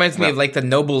 It reminds me of like the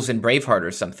nobles in Braveheart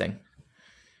or something.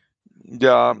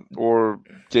 Yeah, or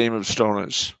Game of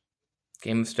Stoners.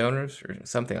 Game of Stoners or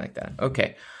something like that.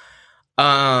 Okay.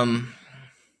 All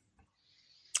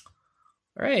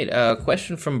right. A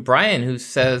question from Brian who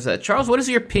says, Charles, what is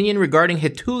your opinion regarding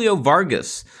Getulio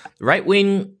Vargas, the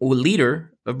right-wing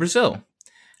leader of Brazil?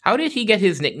 How did he get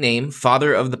his nickname,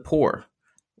 Father of the Poor?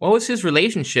 What was his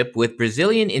relationship with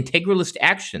Brazilian integralist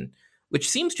action, which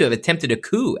seems to have attempted a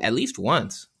coup at least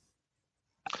once?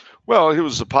 Well, he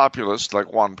was a populist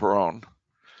like Juan Perón.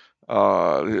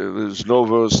 His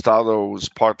Novo Estado was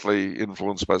partly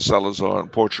influenced by Salazar in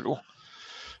Portugal.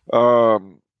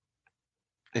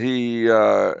 He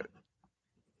shared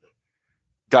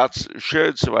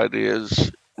some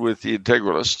ideas with the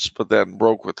integralists, but then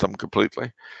broke with them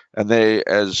completely. And they,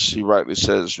 as he rightly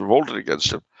says, revolted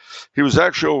against him. He was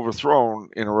actually overthrown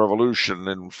in a revolution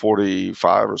in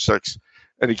 45 or 6,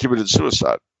 and he committed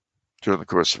suicide during the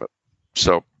course of it.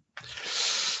 So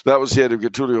that was the end of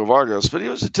Getulio Vargas, but he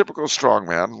was a typical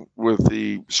strongman with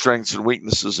the strengths and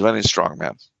weaknesses of any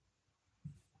strongman.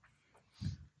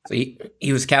 So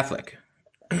he was Catholic.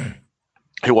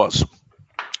 He was.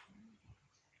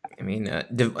 I mean,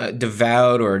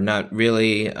 devout or not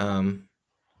really, to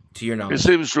your knowledge? He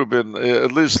seems to have been,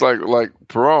 at least like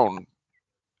Perón,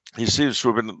 he seems to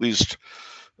have been at least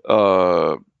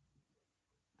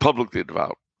publicly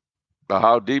devout. Now,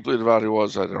 how deeply devout he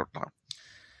was, I don't know.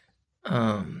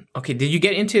 Okay, did you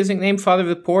get into his nickname, Father of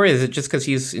the Poor? Is it just because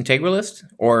he's integralist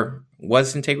or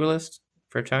was integralist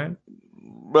for a time?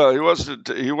 Well, he wasn't.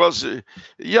 He was.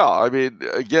 Yeah, I mean,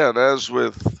 again, as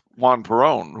with Juan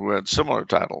Perón, who had similar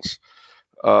titles,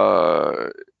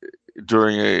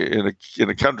 during in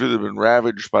a country that had been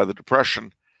ravaged by the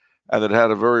Depression, and that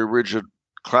had a very rigid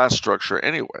class structure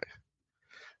anyway.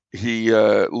 He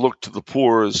looked to the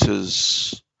poor as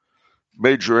his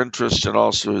major interest and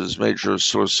also his major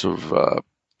source of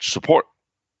support.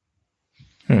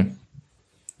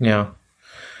 Yeah.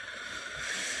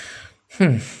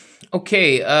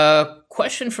 Okay.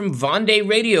 Question from Vonday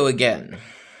Radio again.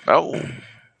 Oh.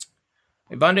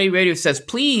 Vonday Radio says,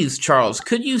 please, Charles,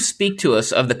 could you speak to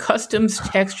us of the customs,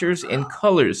 textures, and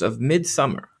colors of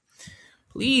midsummer?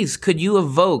 Please, could you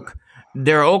evoke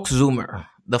Der Ochzoomer,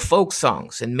 the folk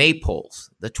songs and maypoles,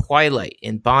 the twilight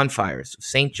and bonfires of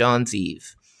St. John's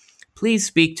Eve? Please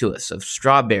speak to us of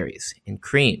strawberries and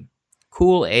cream,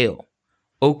 cool ale,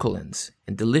 oaklands,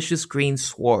 and delicious green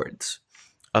swards,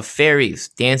 of fairies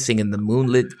dancing in the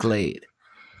moonlit glade,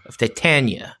 of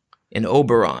Titania and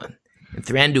Oberon and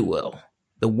Thranduil,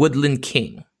 the woodland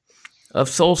king, of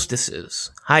solstices,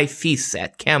 high feasts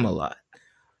at Camelot,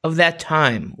 of that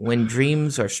time when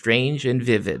dreams are strange and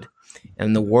vivid,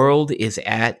 and the world is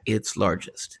at its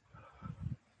largest.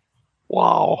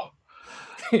 Wow.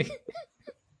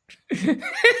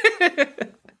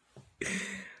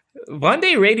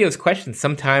 Vonday Radio's questions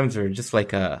sometimes are just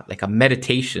like a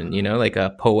meditation, like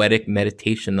a poetic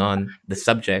meditation on the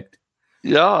subject.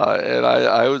 Yeah, and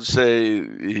I would say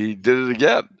he did it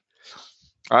again.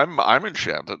 I'm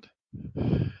enchanted.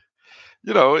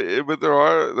 But there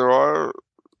are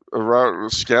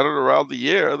scattered around the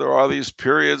year, there are these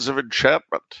periods of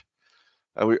enchantment,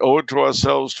 and we owe it to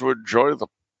ourselves to enjoy them.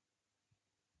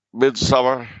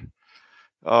 Midsummer,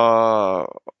 autumn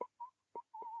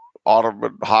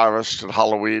and harvest and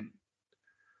Halloween,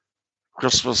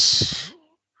 Christmas,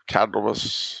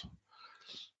 Candlemas,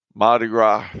 Mardi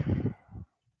Gras,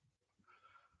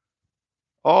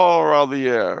 all around the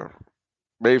year,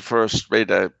 May 1st, May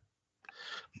Day.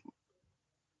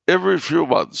 Every few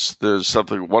months, there's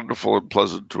something wonderful and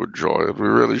pleasant to enjoy, and we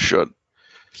really should,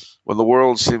 when the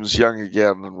world seems young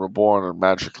again and reborn and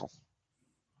magical.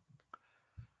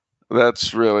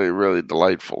 That's really, really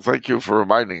delightful. Thank you for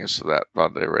reminding us of that,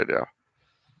 Vonday Radio.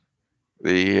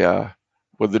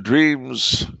 When the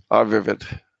dreams are vivid.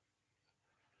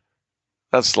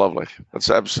 That's lovely. That's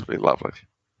absolutely lovely.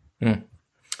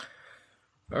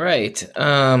 All right.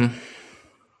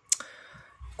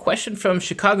 Question from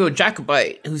Chicago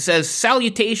Jacobite, who says,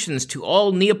 salutations to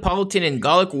all Neapolitan and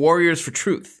Gallic warriors for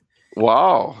truth.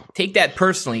 Wow. Take that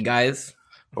personally, guys.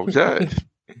 Okay.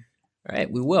 All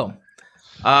right, we will.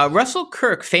 Russell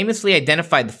Kirk famously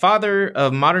identified the father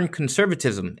of modern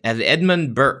conservatism as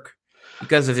Edmund Burke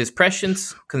because of his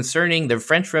prescience concerning the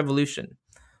French Revolution.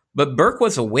 But Burke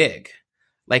was a Whig.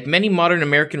 Like many modern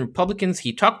American Republicans,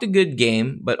 he talked a good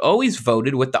game, but always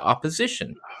voted with the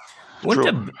opposition.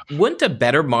 Wouldn't a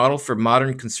better model for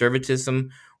modern conservatism,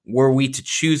 were we to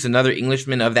choose another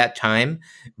Englishman of that time,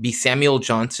 be Samuel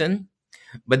Johnson?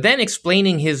 But then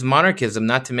explaining his monarchism,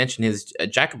 not to mention his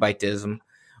Jacobitism,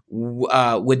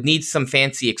 would need some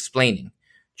fancy explaining.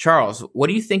 Charles, what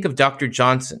do you think of Dr.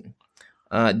 Johnson?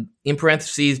 In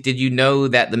parentheses, did you know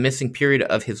that the missing period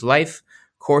of his life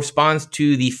corresponds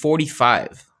to the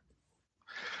 45?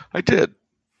 I did.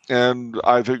 And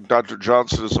I think Dr.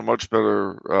 Johnson is a much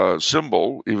better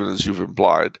symbol, even as you've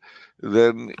implied,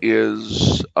 than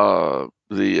is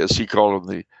as he called him,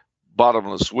 the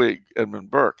bottomless Whig, Edmund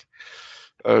Burke.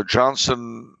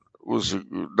 Johnson was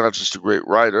not just a great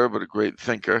writer, but a great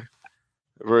thinker,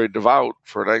 very devout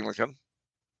for an Anglican,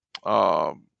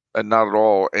 and not at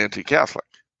all anti-Catholic.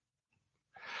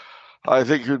 I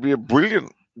think he would be a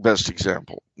brilliant best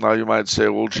example. Now you might say,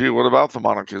 well, gee, what about the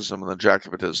monarchism and the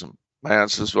Jacobitism? My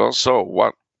answer is, well, so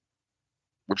what?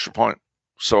 What's your point?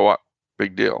 So what?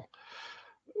 Big deal.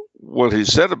 What he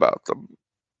said about them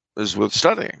is worth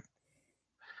studying.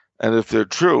 And if they're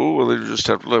true, well, then you just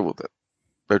have to live with it.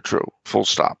 They're true. Full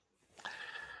stop.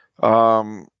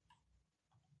 Dr.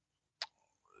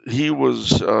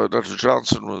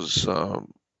 Johnson was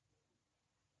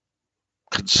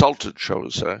consulted, shall we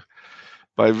say,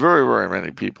 by very, very many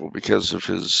people because of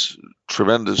his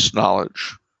tremendous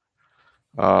knowledge.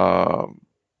 Yeah,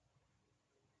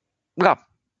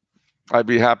 I'd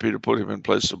be happy to put him in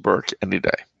place of Burke any day.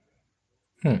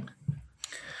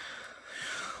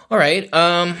 All right.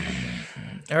 All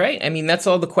right. I mean, that's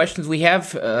all the questions we have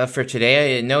for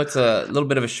today. I know it's a little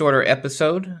bit of a shorter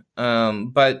episode,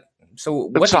 but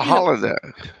so it's a holiday.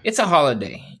 It's a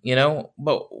holiday,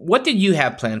 But what did you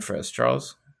have planned for us,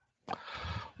 Charles?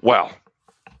 Well,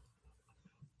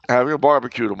 having a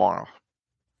barbecue tomorrow,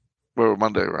 or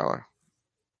Monday rather.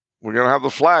 We're going to have the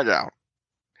flag out.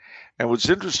 And what's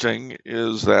interesting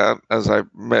is that, as I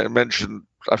mentioned,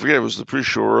 I forget, it was the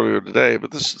pre-show earlier today,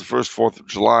 but this is the first 4th of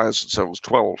July since I was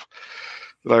 12,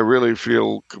 that I really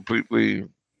feel completely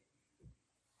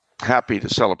happy to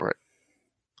celebrate.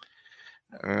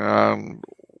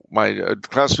 my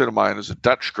classmate of mine is a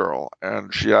Dutch girl,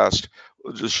 and she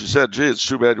said, "Gee, it's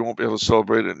too bad you won't be able to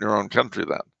celebrate it in your own country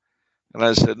then." And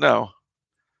I said, "No,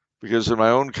 because in my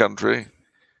own country,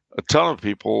 a ton of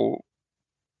people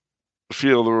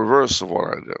feel the reverse of what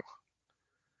I do.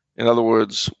 In other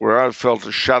words, where I've felt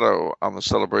a shadow on the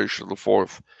celebration of the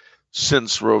 4th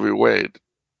since Roe v. Wade,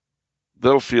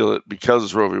 they'll feel it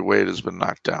because Roe v. Wade has been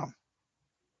knocked down."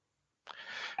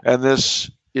 And this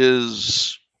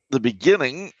is the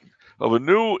beginning of a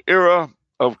new era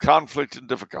of conflict and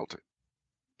difficulty.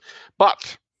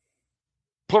 But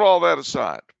put all that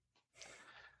aside.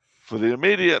 For the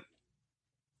immediate,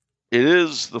 it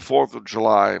is the 4th of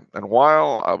July, and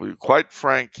while I'll be quite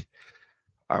frank,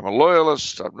 I'm a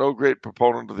loyalist, I'm no great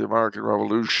proponent of the American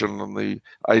Revolution and the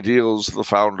ideals of the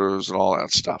founders and all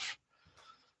that stuff.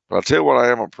 But I'll tell you what I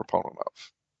am a proponent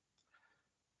of.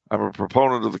 I'm a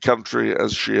proponent of the country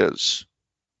as she is,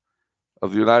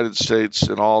 of the United States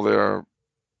in all their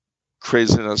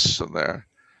craziness and their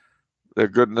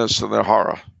goodness and their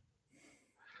horror.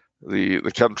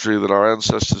 The country that our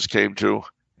ancestors came to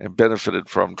and benefited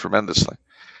from tremendously,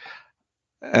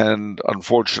 and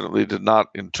unfortunately did not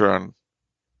in turn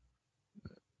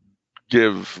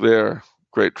give their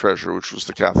great treasure, which was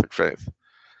the Catholic faith.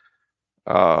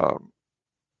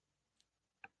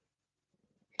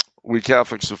 We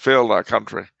Catholics have failed our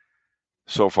country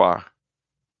so far,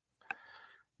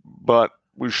 but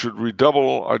we should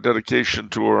redouble our dedication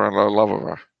to her and our love of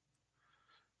her,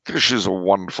 because she's a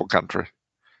wonderful country.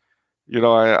 You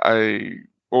know, I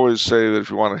always say that if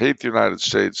you want to hate the United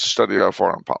States, study our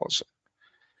foreign policy.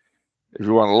 If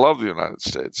you want to love the United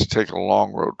States, take a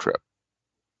long road trip.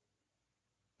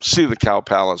 See the cow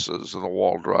palaces and the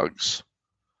wall drugs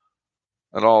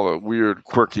and all the weird,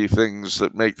 quirky things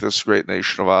that make this great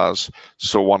nation of ours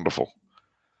so wonderful.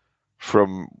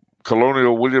 From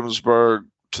colonial Williamsburg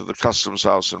to the Customs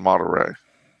House in Monterey.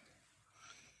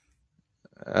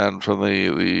 And from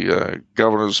the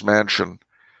governor's mansion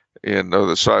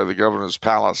the governor's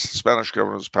palace, the Spanish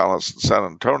governor's palace in San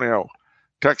Antonio,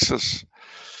 Texas,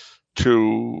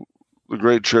 to the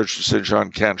great church of St.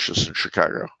 John Cantius in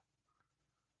Chicago.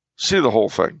 See the whole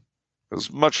thing,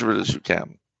 as much of it as you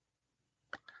can.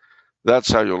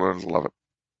 That's how you'll learn to love it.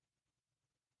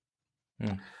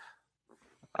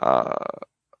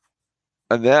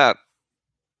 And that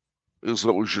is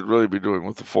what we should really be doing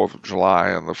with the 4th of July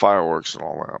and the fireworks and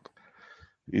all that.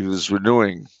 It is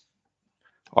renewing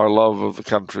our love of the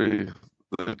country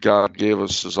that God gave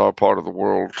us as our part of the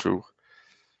world to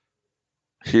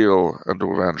heal and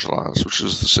to evangelize, which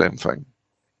is the same thing.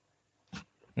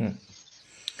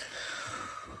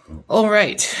 All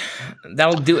right.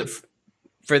 That'll do it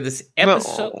for this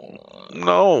episode.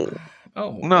 No.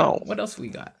 Oh, no. What else we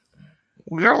got?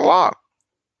 We got a lot.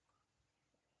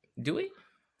 Do we?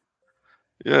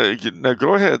 Yeah, now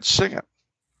go ahead, sing it.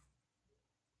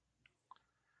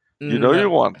 You know you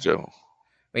want to.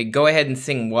 Wait, go ahead and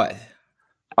sing what?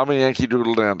 I'm a Yankee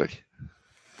Doodle Dandy.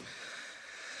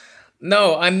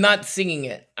 No, I'm not singing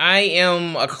it. I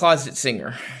am a closet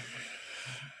singer.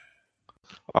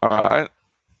 All right.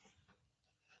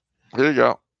 Here you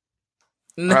go.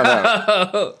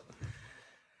 No.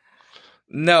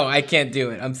 No, I can't do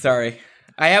it. I'm sorry.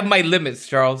 I have my limits,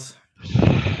 Charles.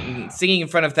 Singing in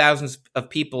front of thousands of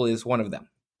people is one of them.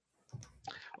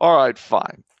 All right,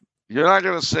 fine. You're not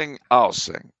going to sing, I'll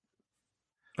sing.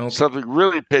 Okay. Something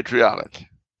really patriotic.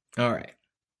 All right.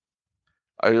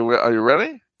 Are you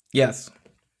ready? Yes.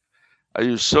 Are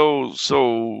you so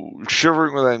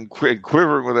shivering and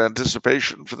quivering with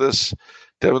anticipation for this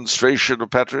demonstration of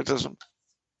patriotism?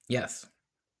 Yes.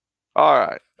 All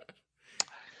right.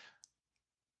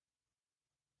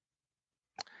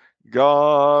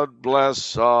 God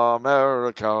bless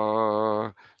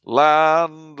America,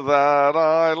 land that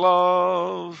I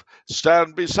love.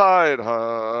 Stand beside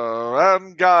her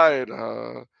and guide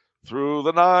her through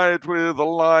the night with a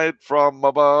light from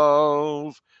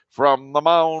above. From the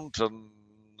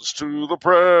mountains to the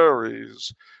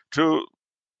prairies, to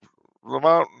the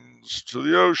mountains, to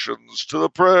the oceans, to the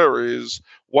prairies,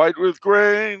 white with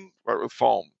grain, white with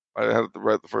foam. I had it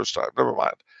right the first time. Never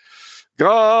mind.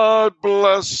 God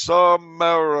bless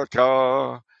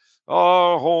America,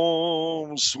 our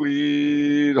home,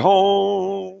 sweet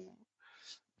home.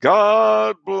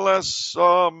 God bless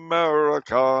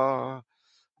America,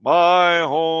 my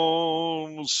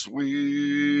home,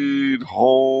 sweet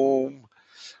home.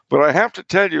 But I have to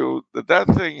tell you that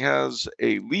thing has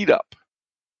a lead up,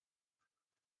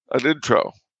 an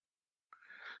intro,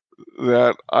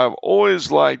 that I've always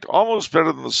liked, almost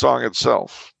better than the song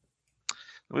itself.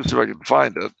 Let me see if I can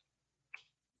find it.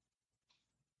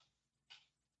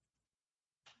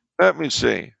 Let me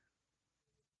see.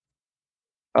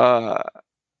 Let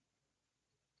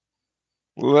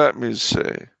me see.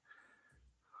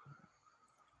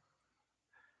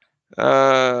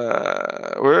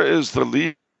 Where is the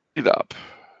lead up?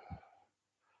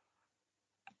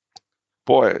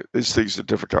 Boy, these things are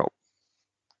difficult.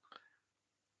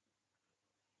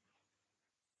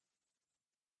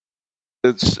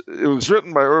 It was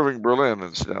written by Irving Berlin,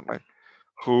 incidentally,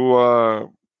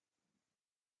 who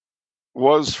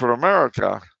was for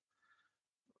America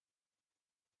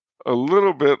a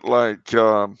little bit like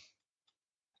Norman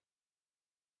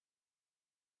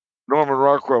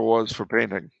Rockwell was for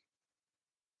painting.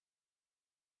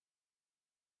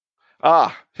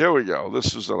 Here we go.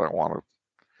 This is what I wanted.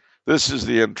 This is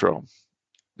the intro.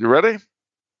 You ready?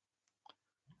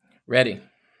 Ready.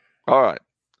 All right.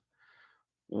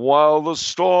 While the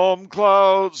storm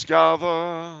clouds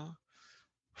gather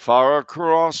far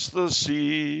across the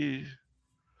sea,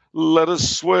 let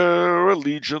us swear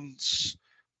allegiance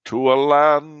to a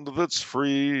land that's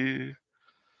free.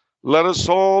 Let us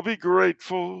all be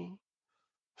grateful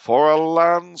for a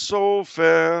land so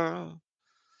fair,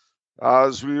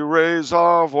 as we raise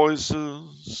our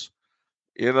voices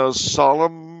in a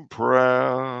solemn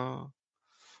prayer.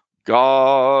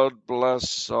 God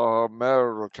bless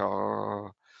America,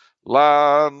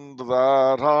 land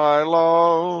that I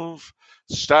love.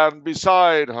 Stand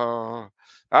beside her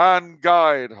and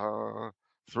guide her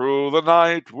through the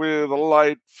night with a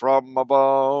light from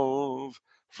above.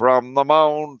 From the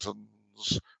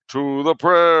mountains to the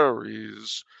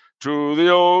prairies, to the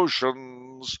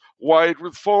oceans white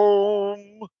with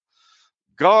foam.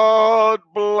 God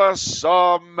bless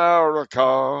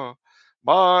America,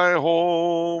 my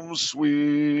home,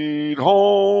 sweet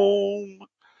home.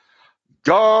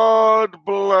 God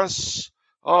bless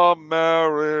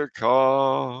America,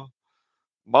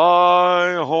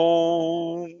 my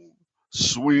home,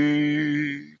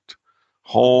 sweet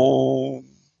home.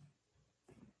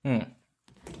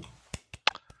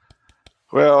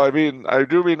 Well, I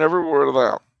do mean every word of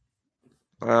that.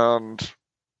 And,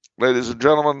 ladies and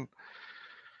gentlemen,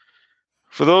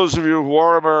 for those of you who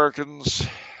are Americans,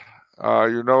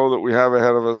 you know that we have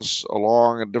ahead of us a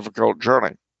long and difficult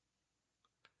journey.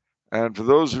 And for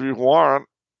those of you who aren't,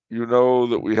 you know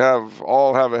that we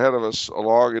all have ahead of us a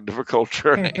long and difficult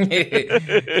journey.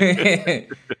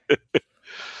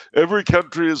 Every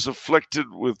country is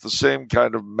afflicted with the same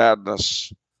kind of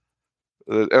madness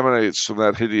that emanates from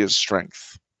that hideous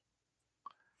strength.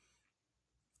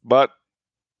 But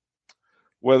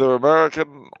whether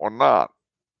American or not,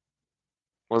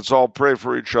 let's all pray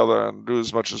for each other and do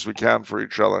as much as we can for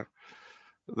each other,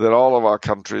 that all of our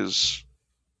countries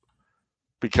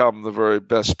become the very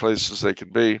best places they can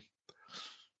be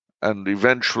and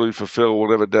eventually fulfill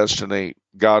whatever destiny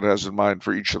God has in mind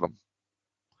for each of them.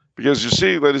 Because you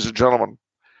see, ladies and gentlemen,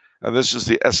 and this is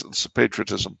the essence of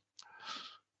patriotism,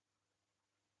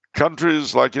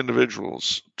 countries, like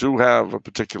individuals, do have a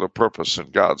particular purpose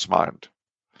in God's mind.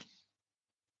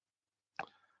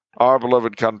 Our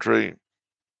beloved country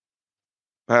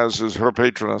has as her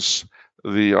patroness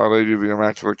the Our Lady of the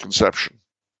Immaculate Conception.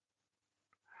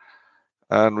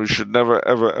 And we should never,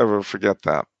 ever, ever forget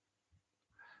that.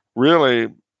 Really,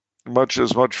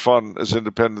 as much fun as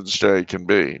Independence Day can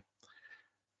be,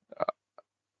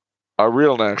 our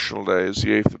real national day is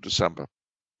the 8th of December.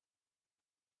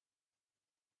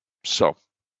 So,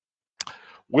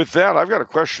 with that, I've got a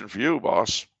question for you,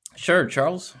 boss. Sure,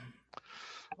 Charles.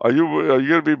 Are you going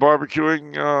to be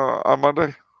barbecuing on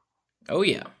Monday? Oh,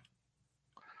 yeah.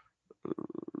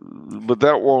 But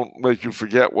that won't make you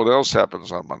forget what else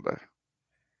happens on Monday.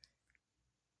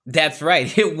 That's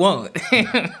right. It won't.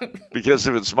 Because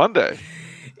if it's Monday,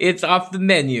 it's off the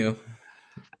menu.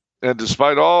 And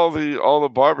despite all the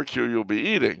barbecue you'll be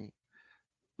eating,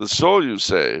 the soul you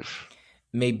save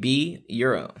may be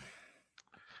your own.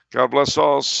 God bless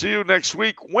all. See you next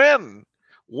week. When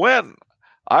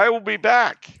I will be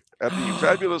back at the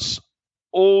fabulous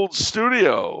old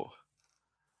studio.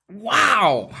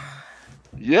 Wow.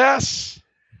 Yes.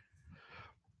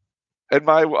 And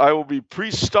I will be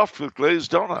pre-stuffed with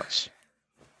glazed donuts.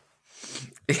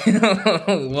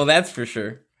 Well, that's for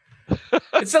sure.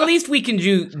 It's the least we can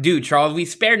do, Charles. We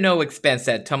spare no expense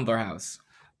at Tumbler House.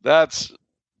 That's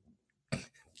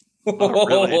not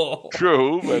really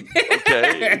true, but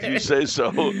okay, if you say so.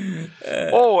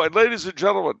 And ladies and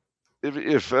gentlemen,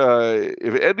 if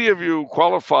any of you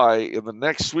qualify in the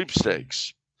next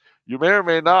sweepstakes, you may or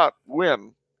may not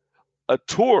win a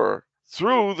tour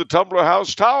through the Tumbler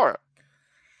House Tower,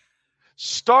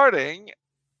 starting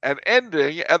and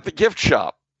ending at the gift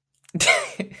shop.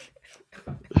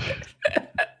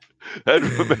 And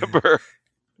remember,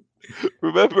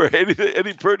 Remember,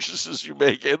 any purchases you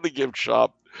make in the gift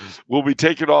shop will be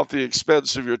taken off the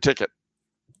expense of your ticket.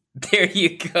 There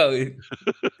you go.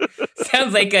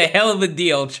 Sounds like a hell of a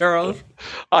deal, Charles.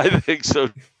 I think so,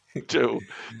 too.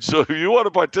 So if you want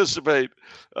to participate,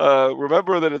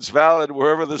 remember that it's valid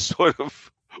wherever this sort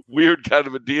of weird kind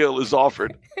of a deal is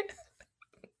offered.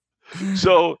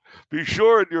 So be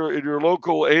sure in your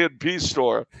local A&P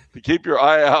store to keep your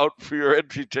eye out for your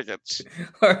entry tickets.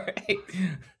 All right.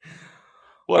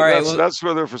 Well, that's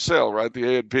where they're for sale, right?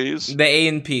 The A&Ps? The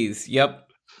A&Ps, yep.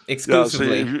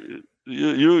 Exclusively.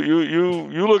 Yeah, so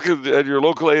you look at your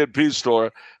local A&P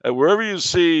store, and wherever you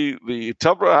see the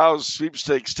Tupper House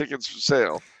sweepstakes tickets for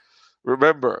sale,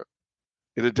 remember,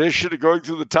 in addition to going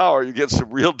through the tower, you get some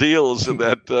real deals in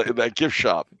that gift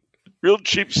shop. Real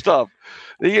cheap stuff.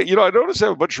 I noticed they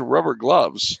have a bunch of rubber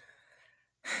gloves.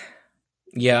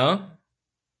 Yeah.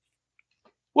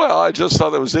 Well, I just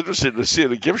thought that was interesting to see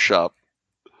in a gift shop.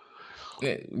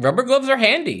 Rubber gloves are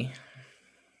handy.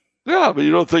 Yeah, but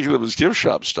you don't think of them as gift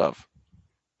shop stuff.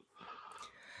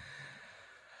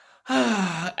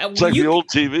 It's like the old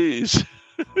TVs.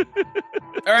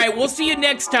 All right, we'll see you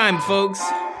next time, folks.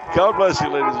 God bless you,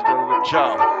 ladies and gentlemen.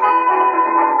 Ciao.